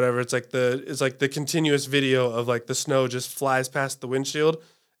YouTube or whatever. It's like the continuous video of like the snow just flies past the windshield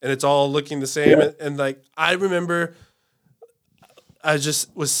and it's all looking the same. Yeah. And like I remember, I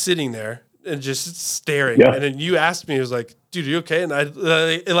just was sitting there. And just staring. Yeah. And then you asked me, it was like, dude, are you okay? And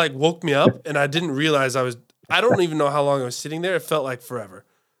it like woke me up and I didn't realize I I don't even know how long I was sitting there. It felt like forever.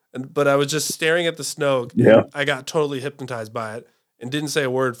 But I was just staring at the snow. Yeah. I got totally hypnotized by it and didn't say a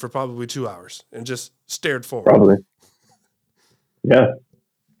word for probably 2 hours and just stared forward. Probably. Yeah.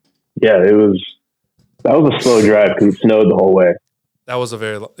 Yeah, that was a slow drive because it snowed the whole way. That was it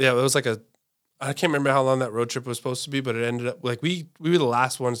was like I can't remember how long that road trip was supposed to be, but it ended up like we were the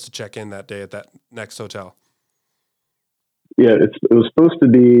last ones to check in that day at that next hotel. Yeah, it was supposed to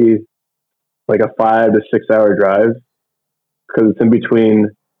be like a 5 to 6 hour drive because it's in between,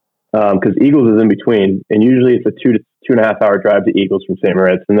 because Eagles is in between, and usually it's a 2 to 2.5 hour drive to Eagles from St.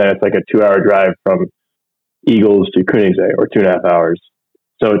 Moritz, and then it's like a 2 hour drive from Eagles to Koenigsegg, or 2.5 hours.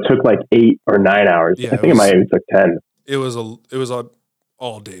 So it took like 8 or 9 hours. Yeah, I think it might even took 10. It was a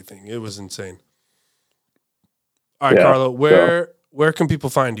all day thing. It was insane. All right, Carlo, where can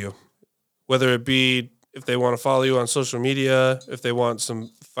people find you? Whether it be if they want to follow you on social media, if they want some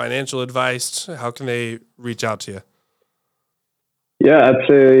financial advice, how can they reach out to you? Yeah, I'd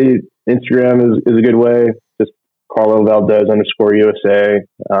say Instagram is a good way. Just Carlo Valdes _USA.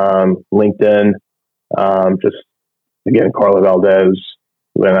 LinkedIn, just again Carlo Valdes.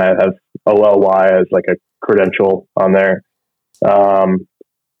 When I have OLY as like a credential on there.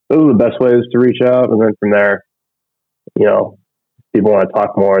 Those are the best ways to reach out, and then from there, you know, if people want to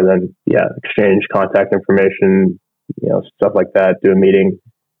talk more, then exchange contact information, stuff like that. Do a meeting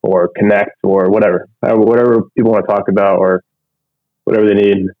or connect or whatever people want to talk about or whatever they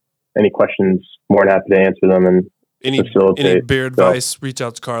need. Any questions, more than happy to answer them and facilitate. Any beer advice, reach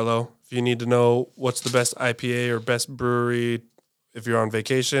out to Carlo. If you need to know what's the best IPA or best brewery, if you're on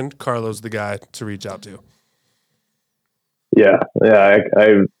vacation, Carlo's the guy to reach out to. Yeah.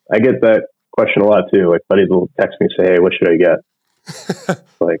 I get that question a lot too. Like buddies will text me and say, "Hey, what should I get?"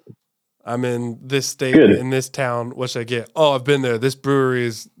 Like, I'm in this state, in this town. What should I get? Oh, I've been there. This brewery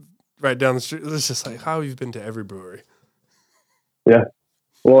is right down the street. It's just like, how have you been to every brewery? Yeah.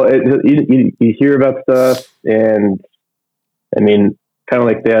 Well, you hear about stuff, and I mean, kind of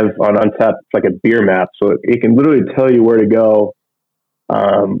like they have on Untappd, it's like a beer map, so it can literally tell you where to go.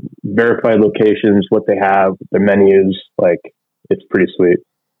 Verified locations, what they have, their menus, like it's pretty sweet.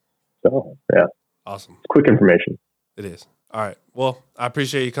 So yeah. Awesome. It's quick information. It is. All right. Well, I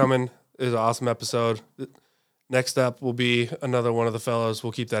appreciate you coming. It was an awesome episode. Next up will be another one of the fellows.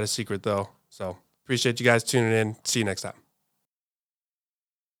 We'll keep that a secret though. So appreciate you guys tuning in. See you next time.